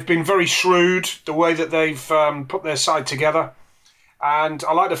 They've been very shrewd the way that they've put their side together, and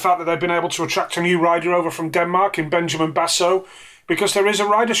I like the fact that they've been able to attract a new rider over from Denmark in Benjamin Basso, because there is a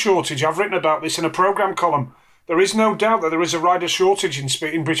rider shortage. I've written about this in a programme column. There is no doubt that there is a rider shortage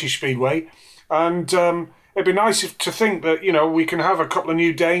in British Speedway, and it'd be nice to think that we can have a couple of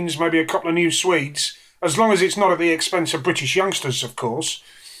new Danes, maybe a couple of new Swedes, as long as it's not at the expense of British youngsters, of course.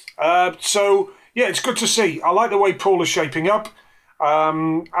 It's good to see. I like the way Poole is shaping up,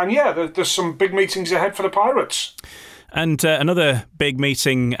 there's some big meetings ahead for the Pirates. And another big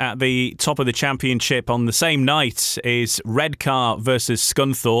meeting at the top of the championship on the same night is Redcar versus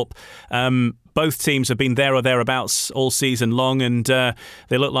Scunthorpe. Both teams have been there or thereabouts all season long, and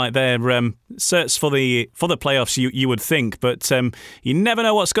they look like they're certs for the playoffs, you would think. But you never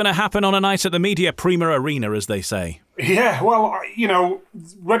know what's going to happen on a night at the Media Prima Arena, as they say. Yeah, well,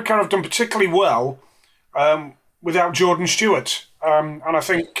 Redcar have done particularly well without Jordan Stewart. And I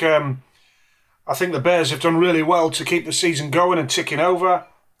think the Bears have done really well to keep the season going and ticking over.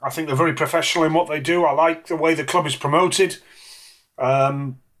 I think they're very professional in what they do. I like the way the club is promoted.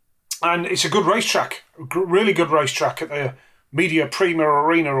 And it's a good racetrack, really good racetrack at the Media Prima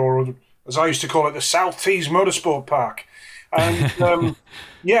Arena, or as I used to call it, the South Tees Motorsport Park. And I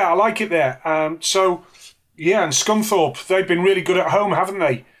like it there. And Scunthorpe, they've been really good at home, haven't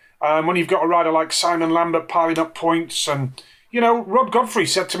they? When you've got a rider like Simon Lambert piling up points, and Rod Godfrey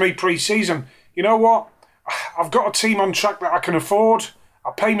said to me pre-season, you know what, I've got a team on track that I can afford.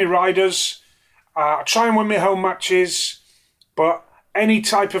 I pay my riders. I try and win my home matches, but any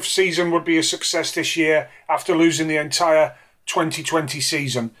type of season would be a success this year after losing the entire 2020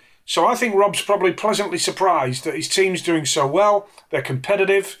 season. So I think Rob's probably pleasantly surprised that his team's doing so well. They're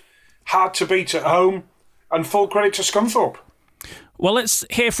competitive, hard to beat at home, and full credit to Scunthorpe. Well, let's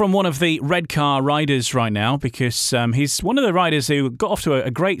hear from one of the Redcar riders right now, because he's one of the riders who got off to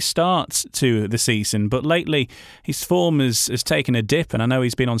a great start to the season, but lately his form has taken a dip, and I know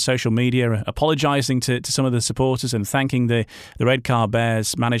he's been on social media apologising to some of the supporters and thanking the Redcar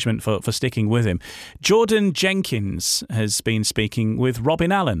Bears management for sticking with him. Jordan Jenkins has been speaking with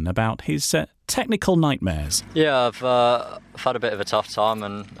Robin Allen about his technical nightmares. Yeah, I've had a bit of a tough time,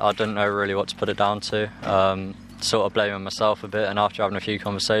 and I didn't know really what to put it down to. Sort of blaming myself a bit, and after having a few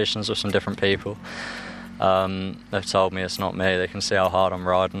conversations with some different people, they've told me it's not me. They can see how hard I'm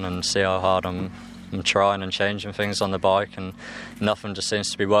riding and see how hard I'm trying and changing things on the bike, and nothing just seems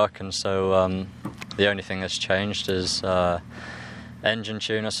to be working. So the only thing that's changed is engine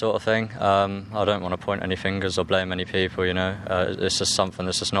tuner sort of thing. I don't want to point any fingers or blame any people, it's just something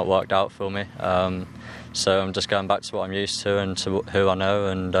that's just not worked out for me. So I'm just going back to what I'm used to and to who I know,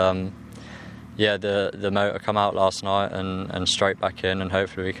 and the motor come out last night and straight back in, and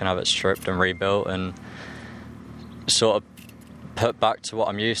hopefully we can have it stripped and rebuilt and sort of put back to what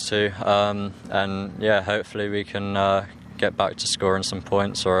I'm used to, hopefully we can get back to scoring some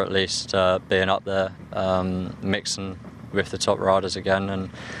points, or at least being up there, mixing with the top riders again. And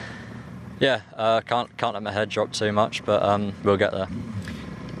can't let my head drop too much, but we'll get there.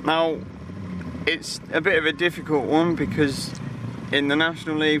 Now, it's a bit of a difficult one, because in the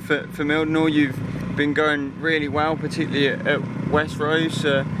National League for Mildenhall, you've been going really well, particularly at West Rose.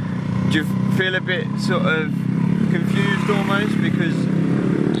 Do you feel a bit sort of confused almost, because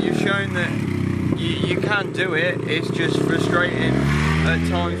you've shown that you can do it? It's just frustrating at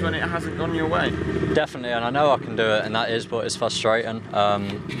times when it hasn't gone your way. Definitely, and I know I can do it, and that is what is frustrating.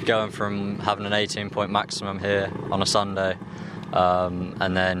 Going from having an 18-point maximum here on a Sunday,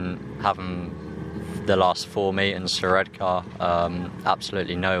 and then having the last 4 meetings for Redcar,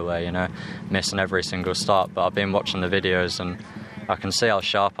 absolutely nowhere, missing every single start. But I've been watching the videos and I can see how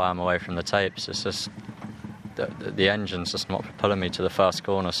sharp I am away from the tapes. It's just the engine's just not pulling me to the first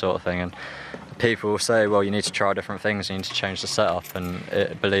corner sort of thing. And people will say, well, you need to try different things, you need to change the setup.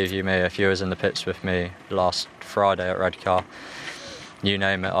 And believe you me, if you was in the pits with me last Friday at Redcar, you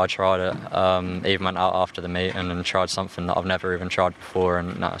name it, I tried it. Even went out after the meeting and tried something that I've never even tried before,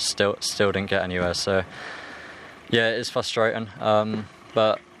 and no, still didn't get anywhere. So yeah, it is frustrating,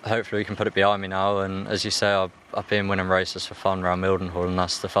 but hopefully we can put it behind me now. And as you say, I've been winning races for fun around Mildenhall, and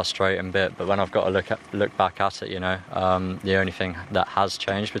that's the frustrating bit. But when I've got to look back at it, the only thing that has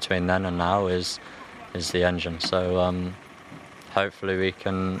changed between then and now is the engine. So hopefully we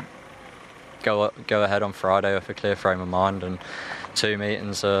can go ahead on Friday with a clear frame of mind, and 2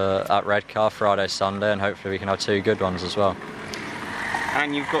 meetings at Redcar, Friday, Sunday, and hopefully we can have 2 good ones as well.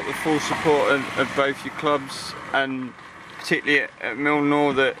 And you've got the full support of both your clubs, and particularly at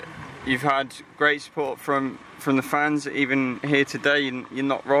Mildenhall, that you've had great support from the fans. Even here today, you're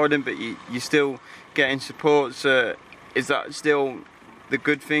not riding, but you're still getting support. So is that still the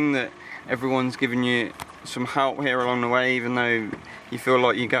good thing, that everyone's giving you some help here along the way, even though you feel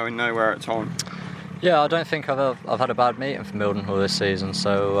like you're going nowhere at time? Yeah, I don't think I've had a bad meeting for Mildenhall this season,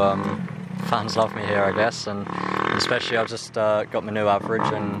 so fans love me here, I guess, and especially I've just got my new average,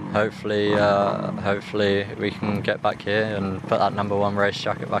 and hopefully we can get back here and put that number 1 race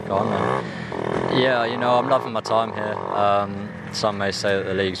jacket back on. And yeah, I'm loving my time here. Some may say that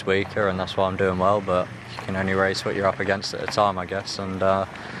the league's weaker, and that's why I'm doing well, but you can only race what you're up against at a time, I guess, and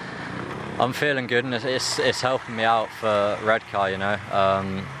I'm feeling good, and it's helping me out for Redcar,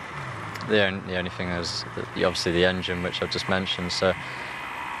 The only thing is obviously the engine, which I've just mentioned. So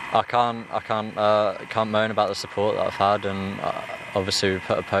I can't moan about the support that I've had, and obviously we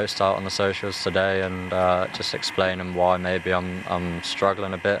put a post out on the socials today, and just explaining why maybe I'm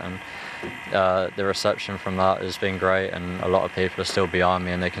struggling a bit, and the reception from that has been great, and a lot of people are still behind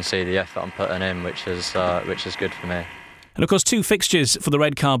me, and they can see the effort I'm putting in, which is good for me. And of course, 2 fixtures for the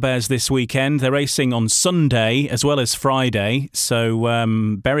Redcar Bears this weekend. They're racing on Sunday as well as Friday. So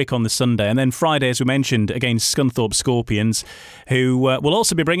Berwick on the Sunday, and then Friday, as we mentioned, against Scunthorpe Scorpions, who will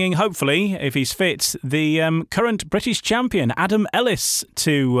also be bringing, hopefully, if he's fit, the current British champion, Adam Ellis,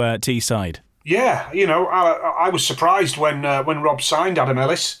 to Teesside. Yeah, I was surprised when Rob signed Adam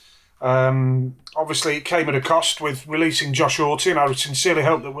Ellis. Obviously, it came at a cost with releasing Josh Orty, and I sincerely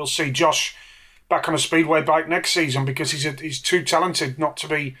hope that we'll see Josh back on a Speedway bike next season, because he's too talented not to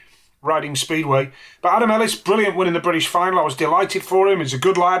be riding Speedway. But Adam Ellis, brilliant win in the British final. I was delighted for him. He's a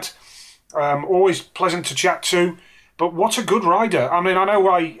good lad, always pleasant to chat to. But what a good rider. I mean, I know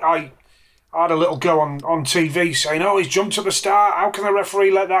I had a little go on TV saying, he's jumped at the start. How can the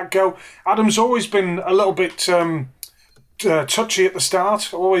referee let that go? Adam's always been a little bit touchy at the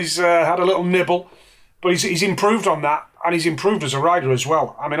start, always had a little nibble. But he's improved on that, and he's improved as a rider as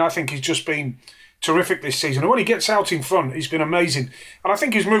well. I mean, I think he's just been terrific this season. And when he gets out in front, he's been amazing. And I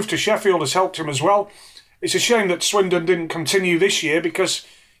think his move to Sheffield has helped him as well. It's a shame that Swindon didn't continue this year, because,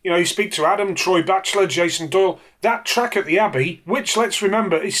 you speak to Adam, Troy Batchelor, Jason Doyle, that track at the Abbey, which, let's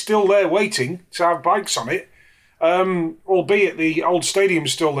remember, is still there waiting to have bikes on it, albeit the old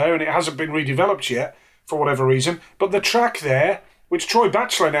stadium's still there and it hasn't been redeveloped yet for whatever reason. But the track there, which Troy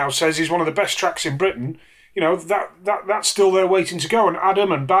Batchelor now says is one of the best tracks in Britain, that's still there waiting to go. And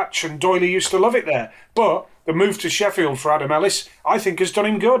Adam and Batch and Doyley used to love it there. But the move to Sheffield for Adam Ellis, I think, has done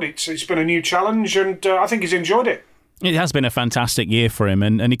him good. It's been a new challenge, and I think he's enjoyed it. It has been a fantastic year for him,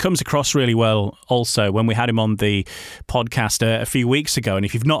 and he comes across really well also when we had him on the podcast a few weeks ago. And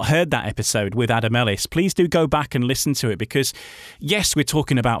if you've not heard that episode with Adam Ellis, please do go back and listen to it, because, yes, we're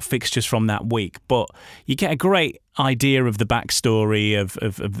talking about fixtures from that week, but you get a great idea of the backstory of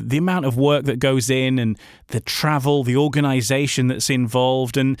the amount of work that goes in, and the travel, the organisation that's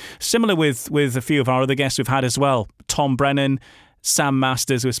involved. And similar with a few of our other guests we've had as well, Tom Brennan, Sam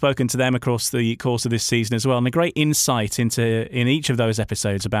Masters, we've spoken to them across the course of this season as well, and a great insight in each of those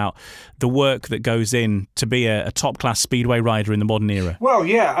episodes about the work that goes in to be a top-class Speedway rider in the modern era. Well,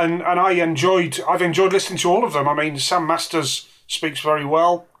 yeah, and I've enjoyed listening to all of them. I mean, Sam Masters speaks very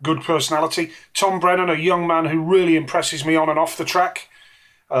well, good personality. Tom Brennan, a young man who really impresses me on and off the track.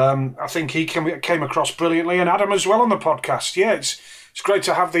 I think he came across brilliantly, and Adam as well on the podcast. Yeah, it's great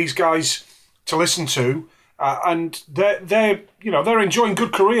to have these guys to listen to. And they're enjoying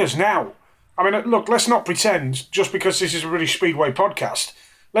good careers now. I mean, look, let's not pretend, just because this is a British Speedway podcast,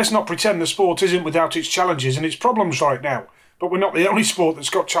 let's not pretend the sport isn't without its challenges and its problems right now. But we're not the only sport that's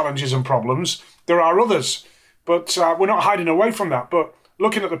got challenges and problems. There are others. But we're not hiding away from that. But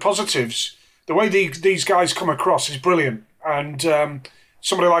looking at the positives the way these guys come across is brilliant. And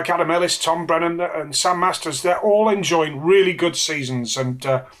somebody like Adam Ellis, Tom Brennan and Sam Masters, they're all enjoying really good seasons, and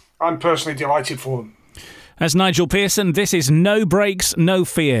I'm personally delighted for them. As Nigel Pearson, this is No Breaks, No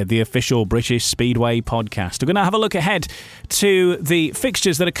Fear, the official British Speedway podcast. We're going to have a look ahead to the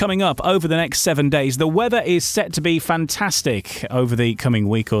fixtures that are coming up over the next 7 days. The weather is set to be fantastic over the coming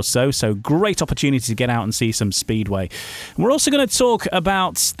week or so great opportunity to get out and see some Speedway. We're also going to talk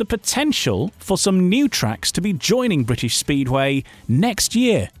about the potential for some new tracks to be joining British Speedway next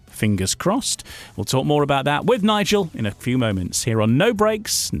year. Fingers crossed. We'll talk more about that with Nigel in a few moments here on No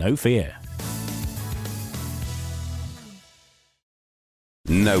Breaks, No Fear.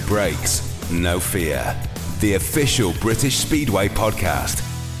 No Breaks, No Fear, the official British Speedway podcast.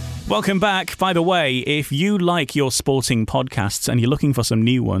 Welcome back. By the way, if you like your sporting podcasts and you're looking for some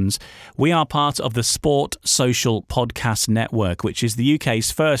new ones, we are part of the Sport Social Podcast Network, which is the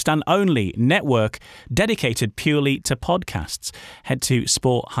UK's first and only network dedicated purely to podcasts. Head to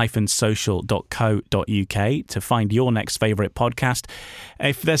sport-social.co.uk to find your next favourite podcast.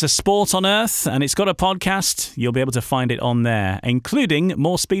 If there's a sport on earth and it's got a podcast, you'll be able to find it on there, including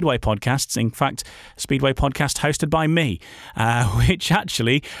more Speedway podcasts. In fact, a Speedway podcast hosted by me, which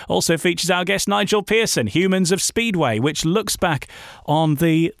actually also features our guest Nigel Pearson, Humans of Speedway, which looks back on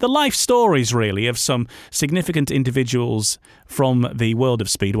the life stories, really, of some significant individuals from the world of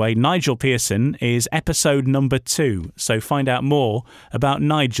Speedway. Nigel Pearson is episode number 2, so find out more about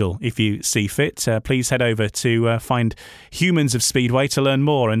Nigel if you see fit. Please head over to find Humans of Speedway to learn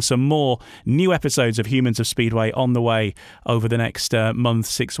more, and some more new episodes of Humans of Speedway on the way over the next month,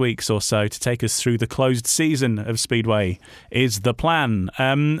 6 weeks or so, to take us through the closed season of Speedway is the plan.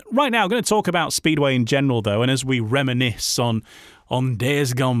 Right now, I'm going to talk about Speedway in general, though, and as we reminisce on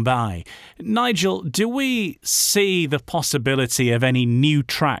days gone by. Nigel, do we see the possibility of any new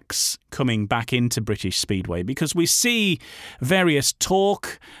tracks coming back into British Speedway? Because we see various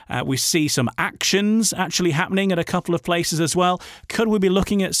talk, we see some actions actually happening at a couple of places as well. Could we be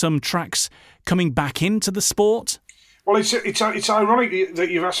looking at some tracks coming back into the sport? Well, it's ironic that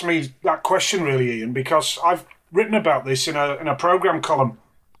you've asked me that question, really, Ian, because I've written about this in a programme column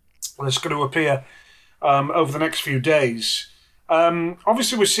that's going to appear over the next few days.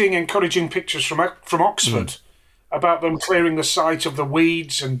 Obviously, we're seeing encouraging pictures from Oxford about them clearing the site of the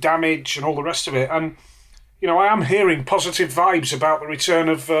weeds and damage and all the rest of it. And, you know, I am hearing positive vibes about the return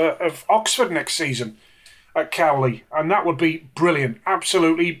of Oxford next season at Cowley. And that would be brilliant,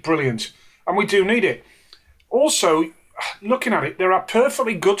 absolutely brilliant. And we do need it. Also, looking at it, there are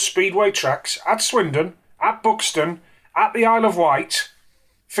perfectly good Speedway tracks at Swindon, at Buxton, at the Isle of Wight.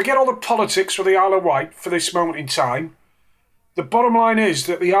 Forget all the politics with the Isle of Wight for this moment in time. The bottom line is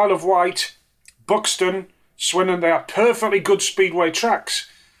that the Isle of Wight, Buxton, Swindon, they are perfectly good Speedway tracks.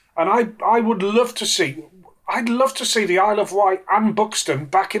 And I would love to see, I'd love to see the Isle of Wight and Buxton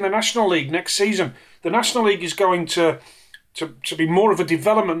back in the National League next season. The National League is going to be more of a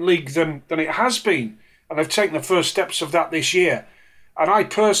development league than it has been. And they've taken the first steps of that this year. And I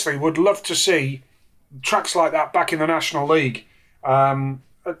personally would love to see tracks like that back in the National League,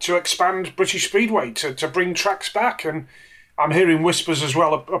 to expand British Speedway, to bring tracks back. And I'm hearing whispers as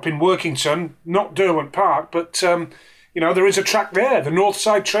well up in Workington, not Derwent Park, but there is a track there, the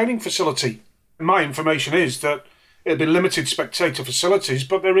Northside Training Facility. My information is that it'll be limited spectator facilities,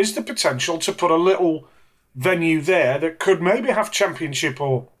 but there is the potential to put a little venue there that could maybe have Championship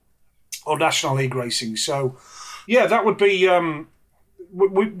or National League racing. So, yeah, that would be a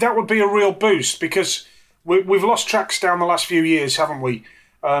real boost, because we've lost tracks down the last few years, haven't we?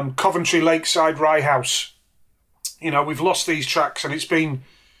 Coventry, Lakeside, Rye House. You know, we've lost these tracks, and it's been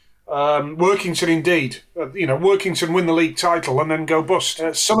Workington indeed. Workington win the league title and then go bust.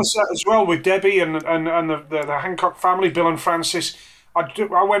 Somerset as well with Debbie and the Hancock family, Bill and Francis.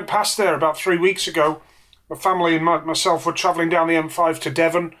 I went past there about 3 weeks ago. My family and myself were travelling down the M5 to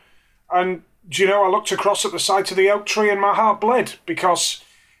Devon, and I looked across at the site of the oak tree and my heart bled, because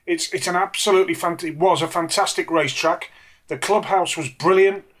it's an absolutely it was a fantastic racetrack. The clubhouse was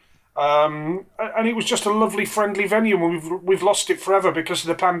brilliant. And it was just a lovely, friendly venue, and we've lost it forever because of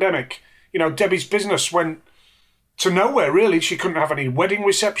the pandemic. Debbie's business went to nowhere, really. She couldn't have any wedding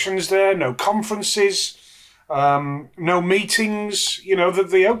receptions there, no conferences, no meetings.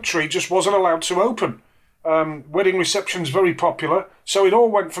 The oak tree just wasn't allowed to open. Wedding receptions very popular, so it all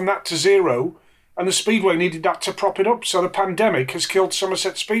went from that to zero, and the Speedway needed that to prop it up. So the pandemic has killed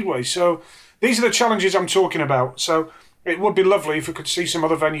Somerset Speedway. So these are the challenges I'm talking about. So it would be lovely if we could see some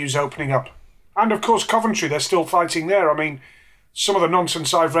other venues opening up. And of course, Coventry, they're still fighting there. I mean, some of the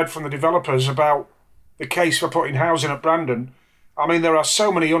nonsense I've read from the developers about the case for putting housing at Brandon, I mean, there are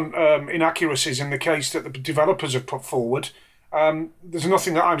so many inaccuracies in the case that the developers have put forward. There's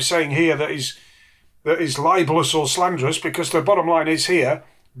nothing that I'm saying here that is libelous or slanderous, because the bottom line is here,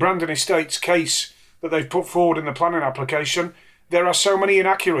 Brandon Estates' case that they've put forward in the planning application, there are so many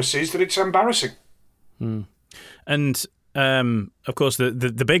inaccuracies that it's embarrassing. And of course,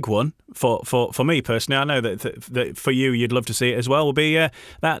 the big one for me personally, I know that for you, you'd love to see it as well, will be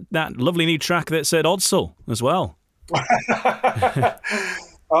that lovely new track that's at Odsal as well.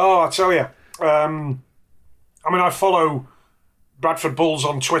 Oh, I tell you, I mean, I follow Bradford Bulls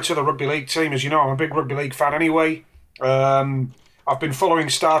on Twitter, the rugby league team. As you know, I'm a big rugby league fan anyway. I've been following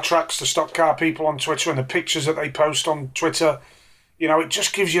Star Tracks, the stock car people on Twitter, and the pictures that they post on Twitter. You know, it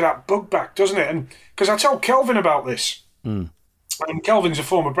just gives you that bug back, doesn't it? And because I told Kelvin about this, and Kelvin's a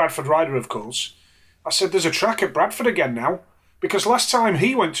former Bradford rider, of course. I said, there's a track at Bradford again now, because last time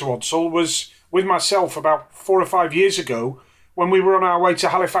he went to Odsal was with myself about 4 or 5 years ago when we were on our way to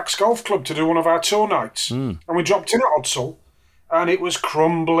Halifax Golf Club to do one of our tour nights. And we dropped in at Odsal, and it was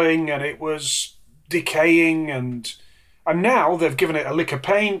crumbling and it was decaying, and now they've given it a lick of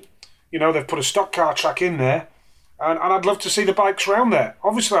paint. You know, they've put a stock car track in there, and I'd love to see the bikes round there.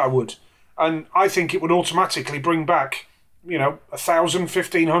 Obviously I would. And I think it would automatically bring back, 1,000,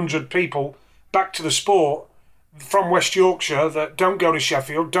 1,500 people back to the sport from West Yorkshire that don't go to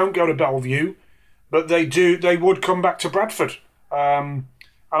Sheffield, don't go to Bellevue, but they would come back to Bradford. And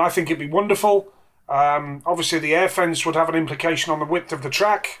I think it'd be wonderful. Obviously the air fence would have an implication on the width of the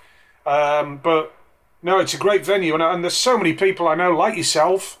track. But no, it's a great venue. And there's so many people I know, like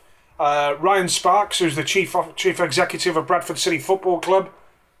yourself, Ryan Sparks, who's the chief executive of Bradford City Football Club.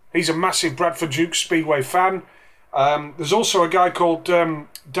 He's a massive Bradford Duke Speedway fan. There's also a guy called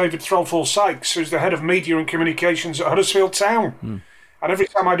David Threlfall Sykes, who's the head of media and communications at Huddersfield Town. And every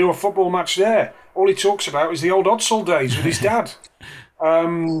time I do a football match there, all he talks about is the old Odsal days with his dad.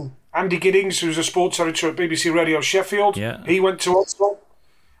 Andy Giddings, who's a sports editor at BBC Radio Sheffield, he went to Odsal.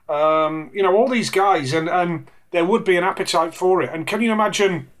 All these guys, and there would be an appetite for it. And can you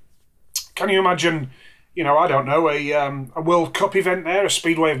imagine, I don't know, a World Cup event there, a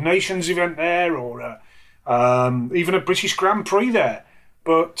Speedway of Nations event there, or even a British Grand Prix there.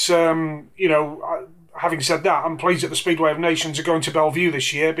 But, having said that, I'm pleased that the Speedway of Nations are going to Bellevue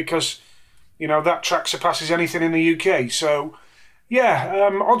this year because, that track surpasses anything in the UK. So,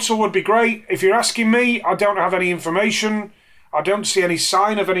 Odsal would be great. If you're asking me, I don't have any information. I don't see any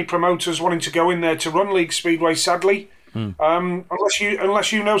sign of any promoters wanting to go in there to run League Speedway, sadly. Unless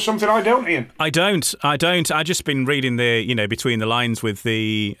you know something I don't, Ian. I don't. I've just been reading between the lines with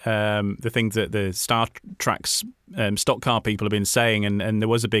the things that the Star Tracks stock car people have been saying, and there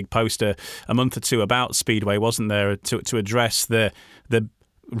was a big poster a month or two about Speedway, wasn't there, to address the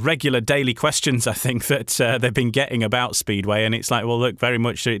regular daily questions, I think, that they've been getting about Speedway. And it's like, well, look, very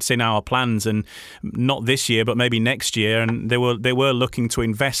much it's in our plans, and not this year, but maybe next year. And they were looking to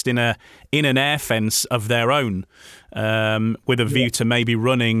invest in an air fence of their own, with a view to maybe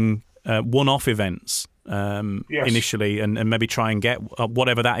running one-off events initially, and maybe try and get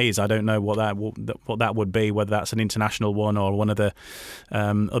whatever that is. I don't know what that would be, whether that's an international one or one of the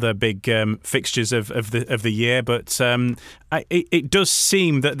other big fixtures of the year. But it does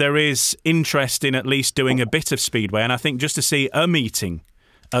seem that there is interest in at least doing a bit of Speedway, and I think just to see a meeting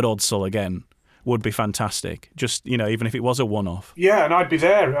at Odsal again would be fantastic. Just even if it was a one-off. Yeah, and I'd be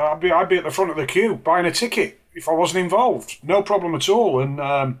there. I'd be at the front of the queue buying a ticket if I wasn't involved. No problem at all. And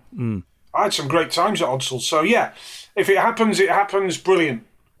I had some great times at Odsal. So yeah, if it happens. Brilliant,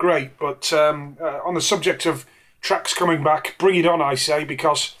 great. But on the subject of tracks coming back, bring it on, I say,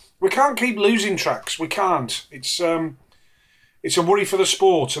 because we can't keep losing tracks. We can't. It's a worry for the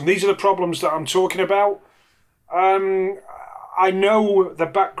sport, and these are the problems that I'm talking about. I know the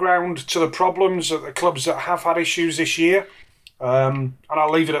background to the problems at the clubs that have had issues this year, and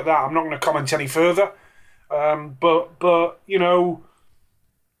I'll leave it at that. I'm not going to comment any further. But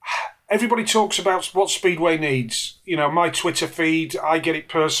everybody talks about what Speedway needs. My Twitter feed, I get it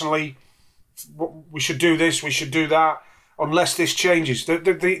personally. We should do this, we should do that, unless this changes.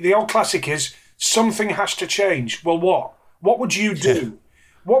 The old classic is, something has to change. Well, what? What would you do?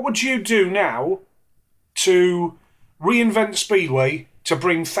 What would you do now to reinvent Speedway to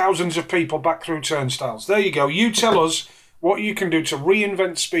bring thousands of people back through turnstiles? There you go. You tell us what you can do to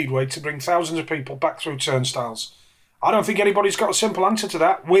reinvent Speedway to bring thousands of people back through turnstiles. I don't think anybody's got a simple answer to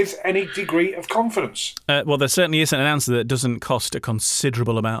that with any degree of confidence. Well, there certainly isn't an answer that doesn't cost a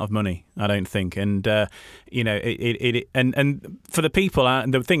considerable amount of money, I don't think. And, and for the people,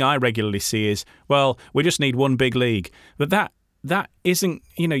 the thing I regularly see is, well, we just need one big league. But that isn't,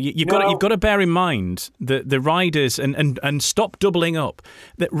 you've got to bear in mind that the riders and stop doubling up.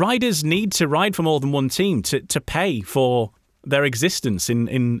 That riders need to ride for more than one team to pay for their existence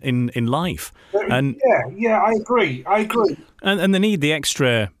in life. And I agree. And they need the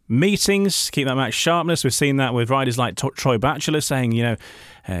extra meetings to keep that match sharpness. We've seen that with riders like Troy Batchelor saying,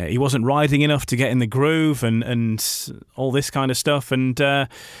 he wasn't riding enough to get in the groove and all this kind of stuff. And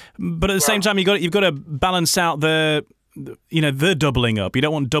but at the same time, you've got to balance out the doubling up. You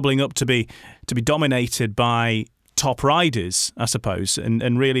don't want doubling up to be dominated by top riders, I suppose,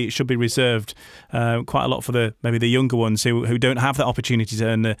 and really it should be reserved quite a lot for maybe the younger ones who don't have that opportunity to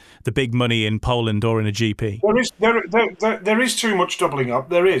earn the big money in Poland or in a GP. There is too much doubling up.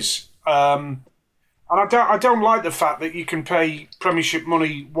 There is, and I don't like the fact that you can pay Premiership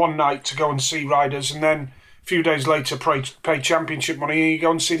money one night to go and see riders, and then a few days later pay Championship money and you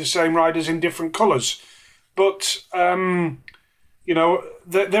go and see the same riders in different colours. But there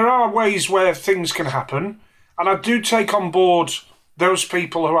are ways where things can happen. And I do take on board those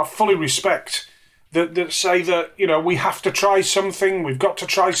people who I fully respect that say that, we have to try something, we've got to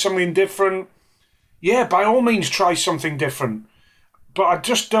try something different. Yeah, by all means, try something different. But I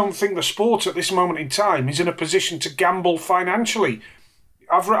just don't think the sport at this moment in time is in a position to gamble financially.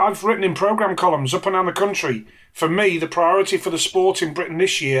 I've written in programme columns up and down the country. For me, the priority for the sport in Britain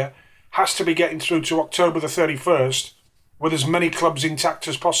this year has to be getting through to October the 31st with as many clubs intact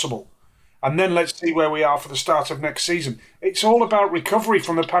as possible. And then let's see where we are for the start of next season. It's all about recovery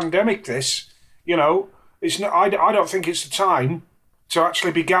from the pandemic, this. It's not, I don't think it's the time to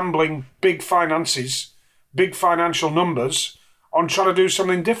actually be gambling big finances, big financial numbers on trying to do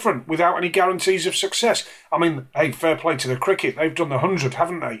something different without any guarantees of success. I mean, hey, fair play to the cricket. They've done the 100,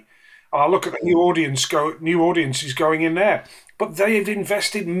 haven't they? And I look at the new audiences going in there. But they've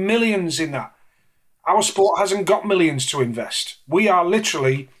invested millions in that. Our sport hasn't got millions to invest. We are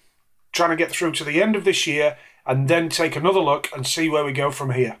literally trying to get through to the end of this year and then take another look and see where we go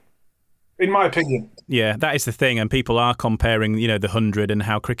from here, in my opinion. Yeah, that is the thing. And people are comparing, the 100 and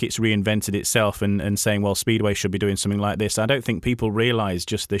how cricket's reinvented itself and saying, well, Speedway should be doing something like this. I don't think people realise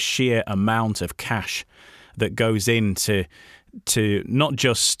just the sheer amount of cash that goes into not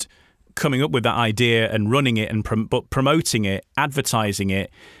just coming up with that idea and running it, but promoting it, advertising it.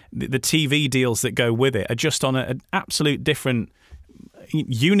 The TV deals that go with it are just on an absolute different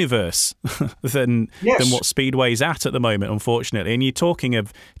universe than what Speedway's at the moment, unfortunately. And you're talking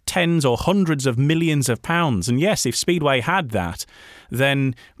of tens or hundreds of millions of pounds. And yes, if Speedway had that,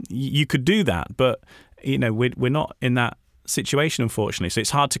 then you could do that. But we're not in that situation, unfortunately. So it's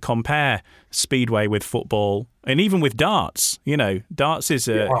hard to compare Speedway with football and even with darts. Darts is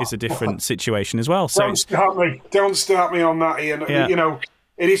a different situation as well. So Don't start me on that, Ian. Yeah.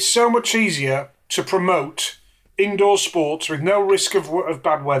 It is so much easier to promote indoor sports with no risk of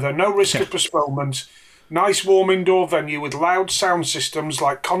bad weather, no risk of postponement, nice warm indoor venue with loud sound systems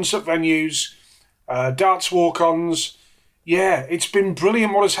like concert venues, darts walk-ons. Yeah, it's been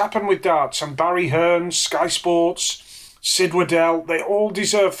brilliant what has happened with darts. And Barry Hearn, Sky Sports, Sid Waddell, they all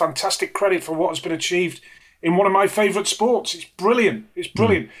deserve fantastic credit for what has been achieved in one of my favourite sports. It's brilliant. It's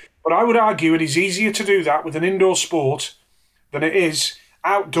brilliant. But I would argue it is easier to do that with an indoor sport than it is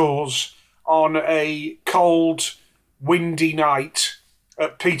outdoors on a cold, windy night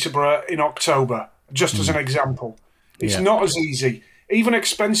at Peterborough in October, just as an example. It's not as easy. Even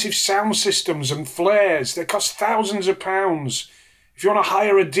expensive sound systems and flares, they cost thousands of pounds. If you want to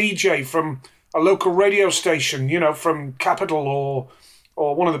hire a DJ from a local radio station, from Capital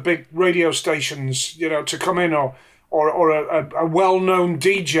or one of the big radio stations, to come in, or a well-known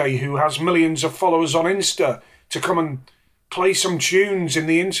DJ who has millions of followers on Insta to come and play some tunes in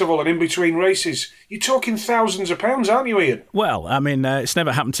the interval and in between races. You're talking thousands of pounds, aren't you, Ian? Well, I mean, it's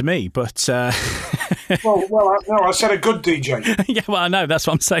never happened to me, but... I said a good DJ. Yeah, well, I know, that's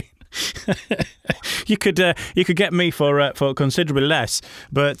what I'm saying. You could get me for considerably less,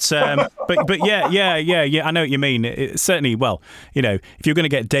 but yeah, I know what you mean. It certainly, well, if you're going to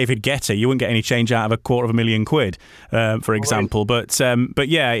get David Guetta, you wouldn't get any change out of £250,000, for example. But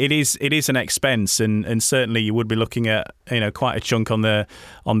yeah, it is an expense, and certainly you would be looking at quite a chunk on the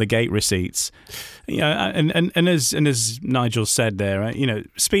gate receipts. And as Nigel said there,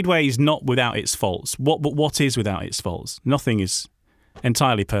 Speedway is not without its faults. What is without its faults? Nothing is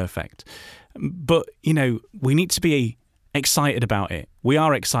entirely perfect. But, we need to be excited about it. We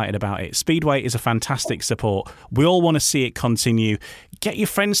are excited about it. Speedway is a fantastic support. We all want to see it continue. Get your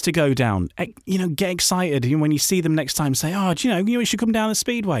friends to go down. Get excited. When you see them next time, say, oh, you should come down to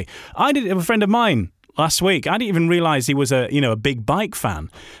Speedway. I did it with a friend of mine last week. I didn't even realise he was a big bike fan,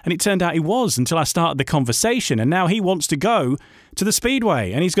 and it turned out he was until I started the conversation. And now he wants to go to the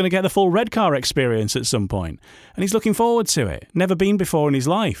Speedway, and he's going to get the full red car experience at some point, and he's looking forward to it. Never been before in his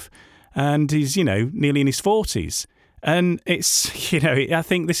life, and he's nearly in his 40s. And it's, I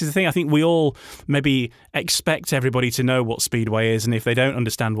think this is the thing. I think we all maybe expect everybody to know what Speedway is, and if they don't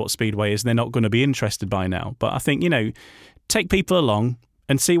understand what Speedway is, they're not going to be interested by now. But I think, take people along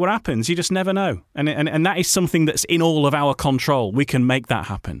and see what happens. You just never know. And that is something that's in all of our control. We can make that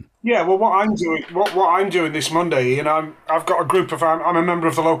happen. Yeah, well, what I'm doing this Monday, I've got a group of, I'm a member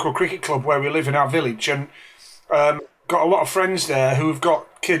of the local cricket club where we live in our village, and got a lot of friends there who've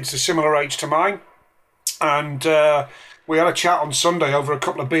got kids a similar age to mine. And we had a chat on Sunday over a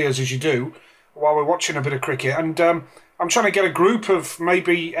couple of beers, as you do, while we're watching a bit of cricket. And I'm trying to get a group of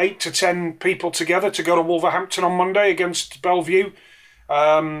maybe 8 to 10 people together to go to Wolverhampton on Monday against Bellevue.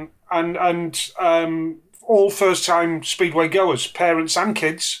 And all first-time Speedway goers, parents and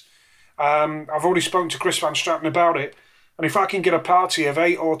kids. I've already spoken to Chris Van Straten about it. And if I can get a party of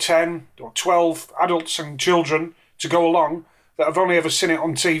 8 or 10 or 12 adults and children to go along that have only ever seen it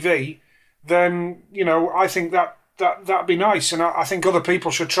on TV, then, I think that'd be nice. And I think other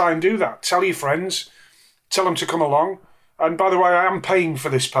people should try and do that. Tell your friends, tell them to come along. And by the way, I am paying for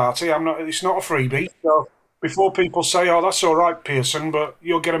this party. It's not a freebie. So before people say, "Oh, that's all right, Pearson, but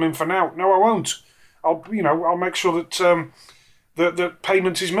you'll get them in for now." No, I won't. I'll make sure that that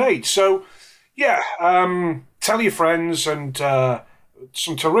payment is made. So, yeah, tell your friends, and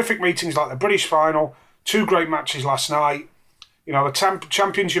some terrific meetings like the British final, 2 great matches last night. The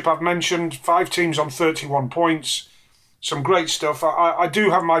championship I've mentioned, 5 teams on 31 points. Some great stuff. I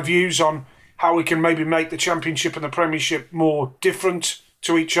do have my views on how we can maybe make the championship and the premiership more different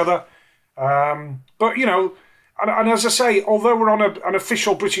to each other. But, and as I say, although we're on an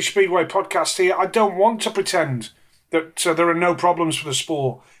official British Speedway podcast here, I don't want to pretend that there are no problems for the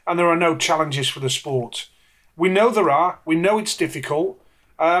sport and there are no challenges for the sport. We know there are. We know it's difficult.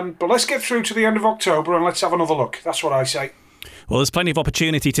 But let's get through to the end of October and let's have another look. That's what I say. Well, there's plenty of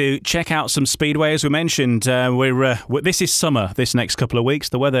opportunity to check out some Speedway. As we mentioned, this is summer this next couple of weeks.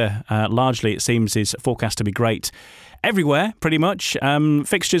 The weather, largely, it seems, is forecast to be great everywhere, pretty much.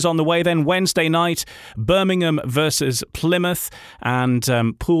 Fixtures on the way then. Wednesday night, Birmingham versus Plymouth, and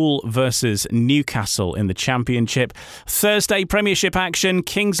Poole versus Newcastle in the Championship. Thursday, Premiership action,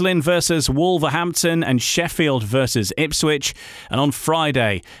 Kings Lynn versus Wolverhampton and Sheffield versus Ipswich. And on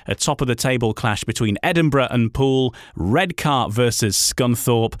Friday, a top-of-the-table clash between Edinburgh and Poole, Redcar versus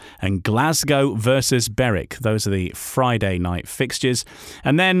Scunthorpe, and Glasgow versus Berwick. Those are the Friday night fixtures.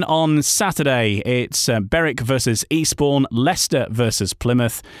 And then on Saturday, it's Berwick versus Eastbourne, Leicester versus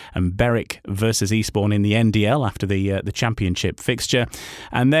Plymouth, and Berwick versus Eastbourne in the NDL after the Championship fixture.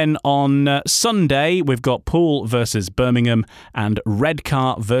 And then on Sunday, we've got Poole versus Birmingham and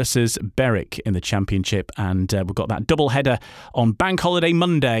Redcar versus Berwick in the Championship. And we've got that double header on Bank Holiday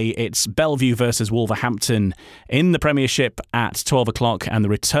Monday. It's Bellevue versus Wolverhampton in the Premiership at 12 o'clock, and the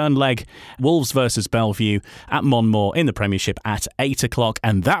return leg, Wolves versus Bellevue at Monmore in the Premiership at 8 o'clock.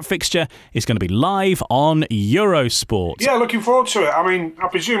 And that fixture is going to be live on Eurosport. Yeah, looking forward to it. I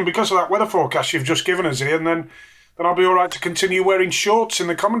presume because of that weather forecast you've just given us here, and then I'll be all right to continue wearing shorts in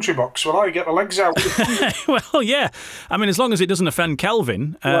the commentary box. Will I get the legs out? Well, yeah. As long as it doesn't offend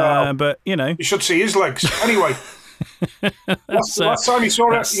Kelvin. But, You should see his legs. Anyway. Last time you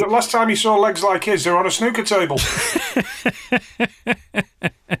saw legs like his, they're on a snooker table.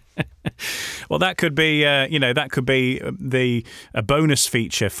 Well, that could be, a bonus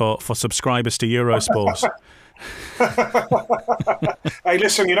feature for subscribers to Eurosport. Hey,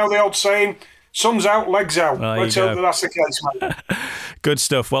 listen, the old saying, sun's out, legs out. Let's hope that's the case, mate. Good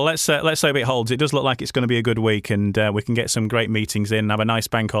stuff. Well, let's hope it holds. It does look like it's going to be a good week, and we can get some great meetings in, have a nice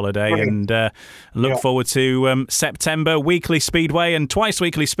bank holiday. Brilliant. And look forward to September, weekly Speedway and twice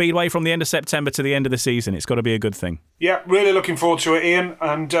weekly Speedway from the end of September to the end of the season. It's got to be a good thing. Yeah, really looking forward to it, Ian,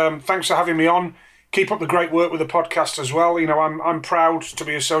 and thanks for having me on. Keep up the great work with the podcast as well. I'm proud to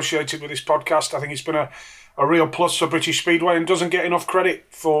be associated with this podcast. I think it's been a real plus for British Speedway and doesn't get enough credit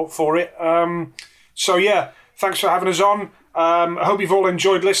for it. So, yeah, thanks for having us on. I hope you've all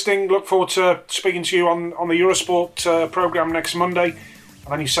enjoyed listening. Look forward to speaking to you on the Eurosport programme next Monday. And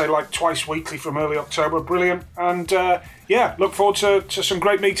then you say twice weekly from early October. Brilliant. And, look forward to some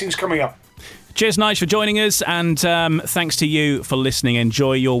great meetings coming up. Cheers, Nigel, for joining us, and thanks to you for listening.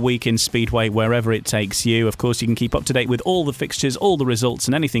 Enjoy your week in Speedway wherever it takes you. Of course, you can keep up to date with all the fixtures, all the results,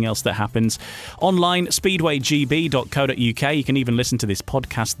 and anything else that happens online, speedwaygb.co.uk. You can even listen to this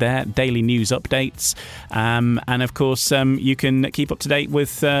podcast there, daily news updates. And of course, you can keep up to date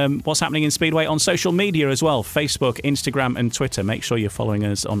with what's happening in Speedway on social media as well, Facebook, Instagram and Twitter. Make sure you're following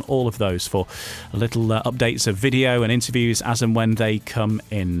us on all of those for little updates of video and interviews as and when they come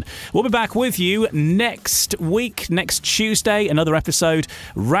in. We'll be back with you next week, next Tuesday, another episode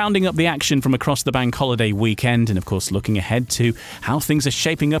rounding up the action from across the bank holiday weekend, and of course looking ahead to how things are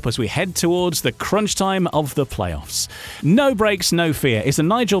shaping up as we head towards the crunch time of the playoffs. No Breaks, No Fear is a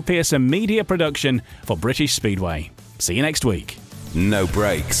Nigel Pearson media production for British Speedway. See you next week. No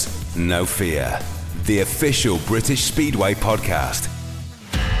Breaks, No Fear, the official British Speedway podcast.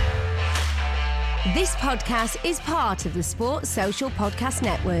 This podcast is part of the Sports Social Podcast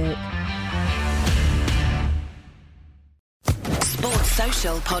Network. Sports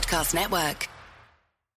Social Podcast Network.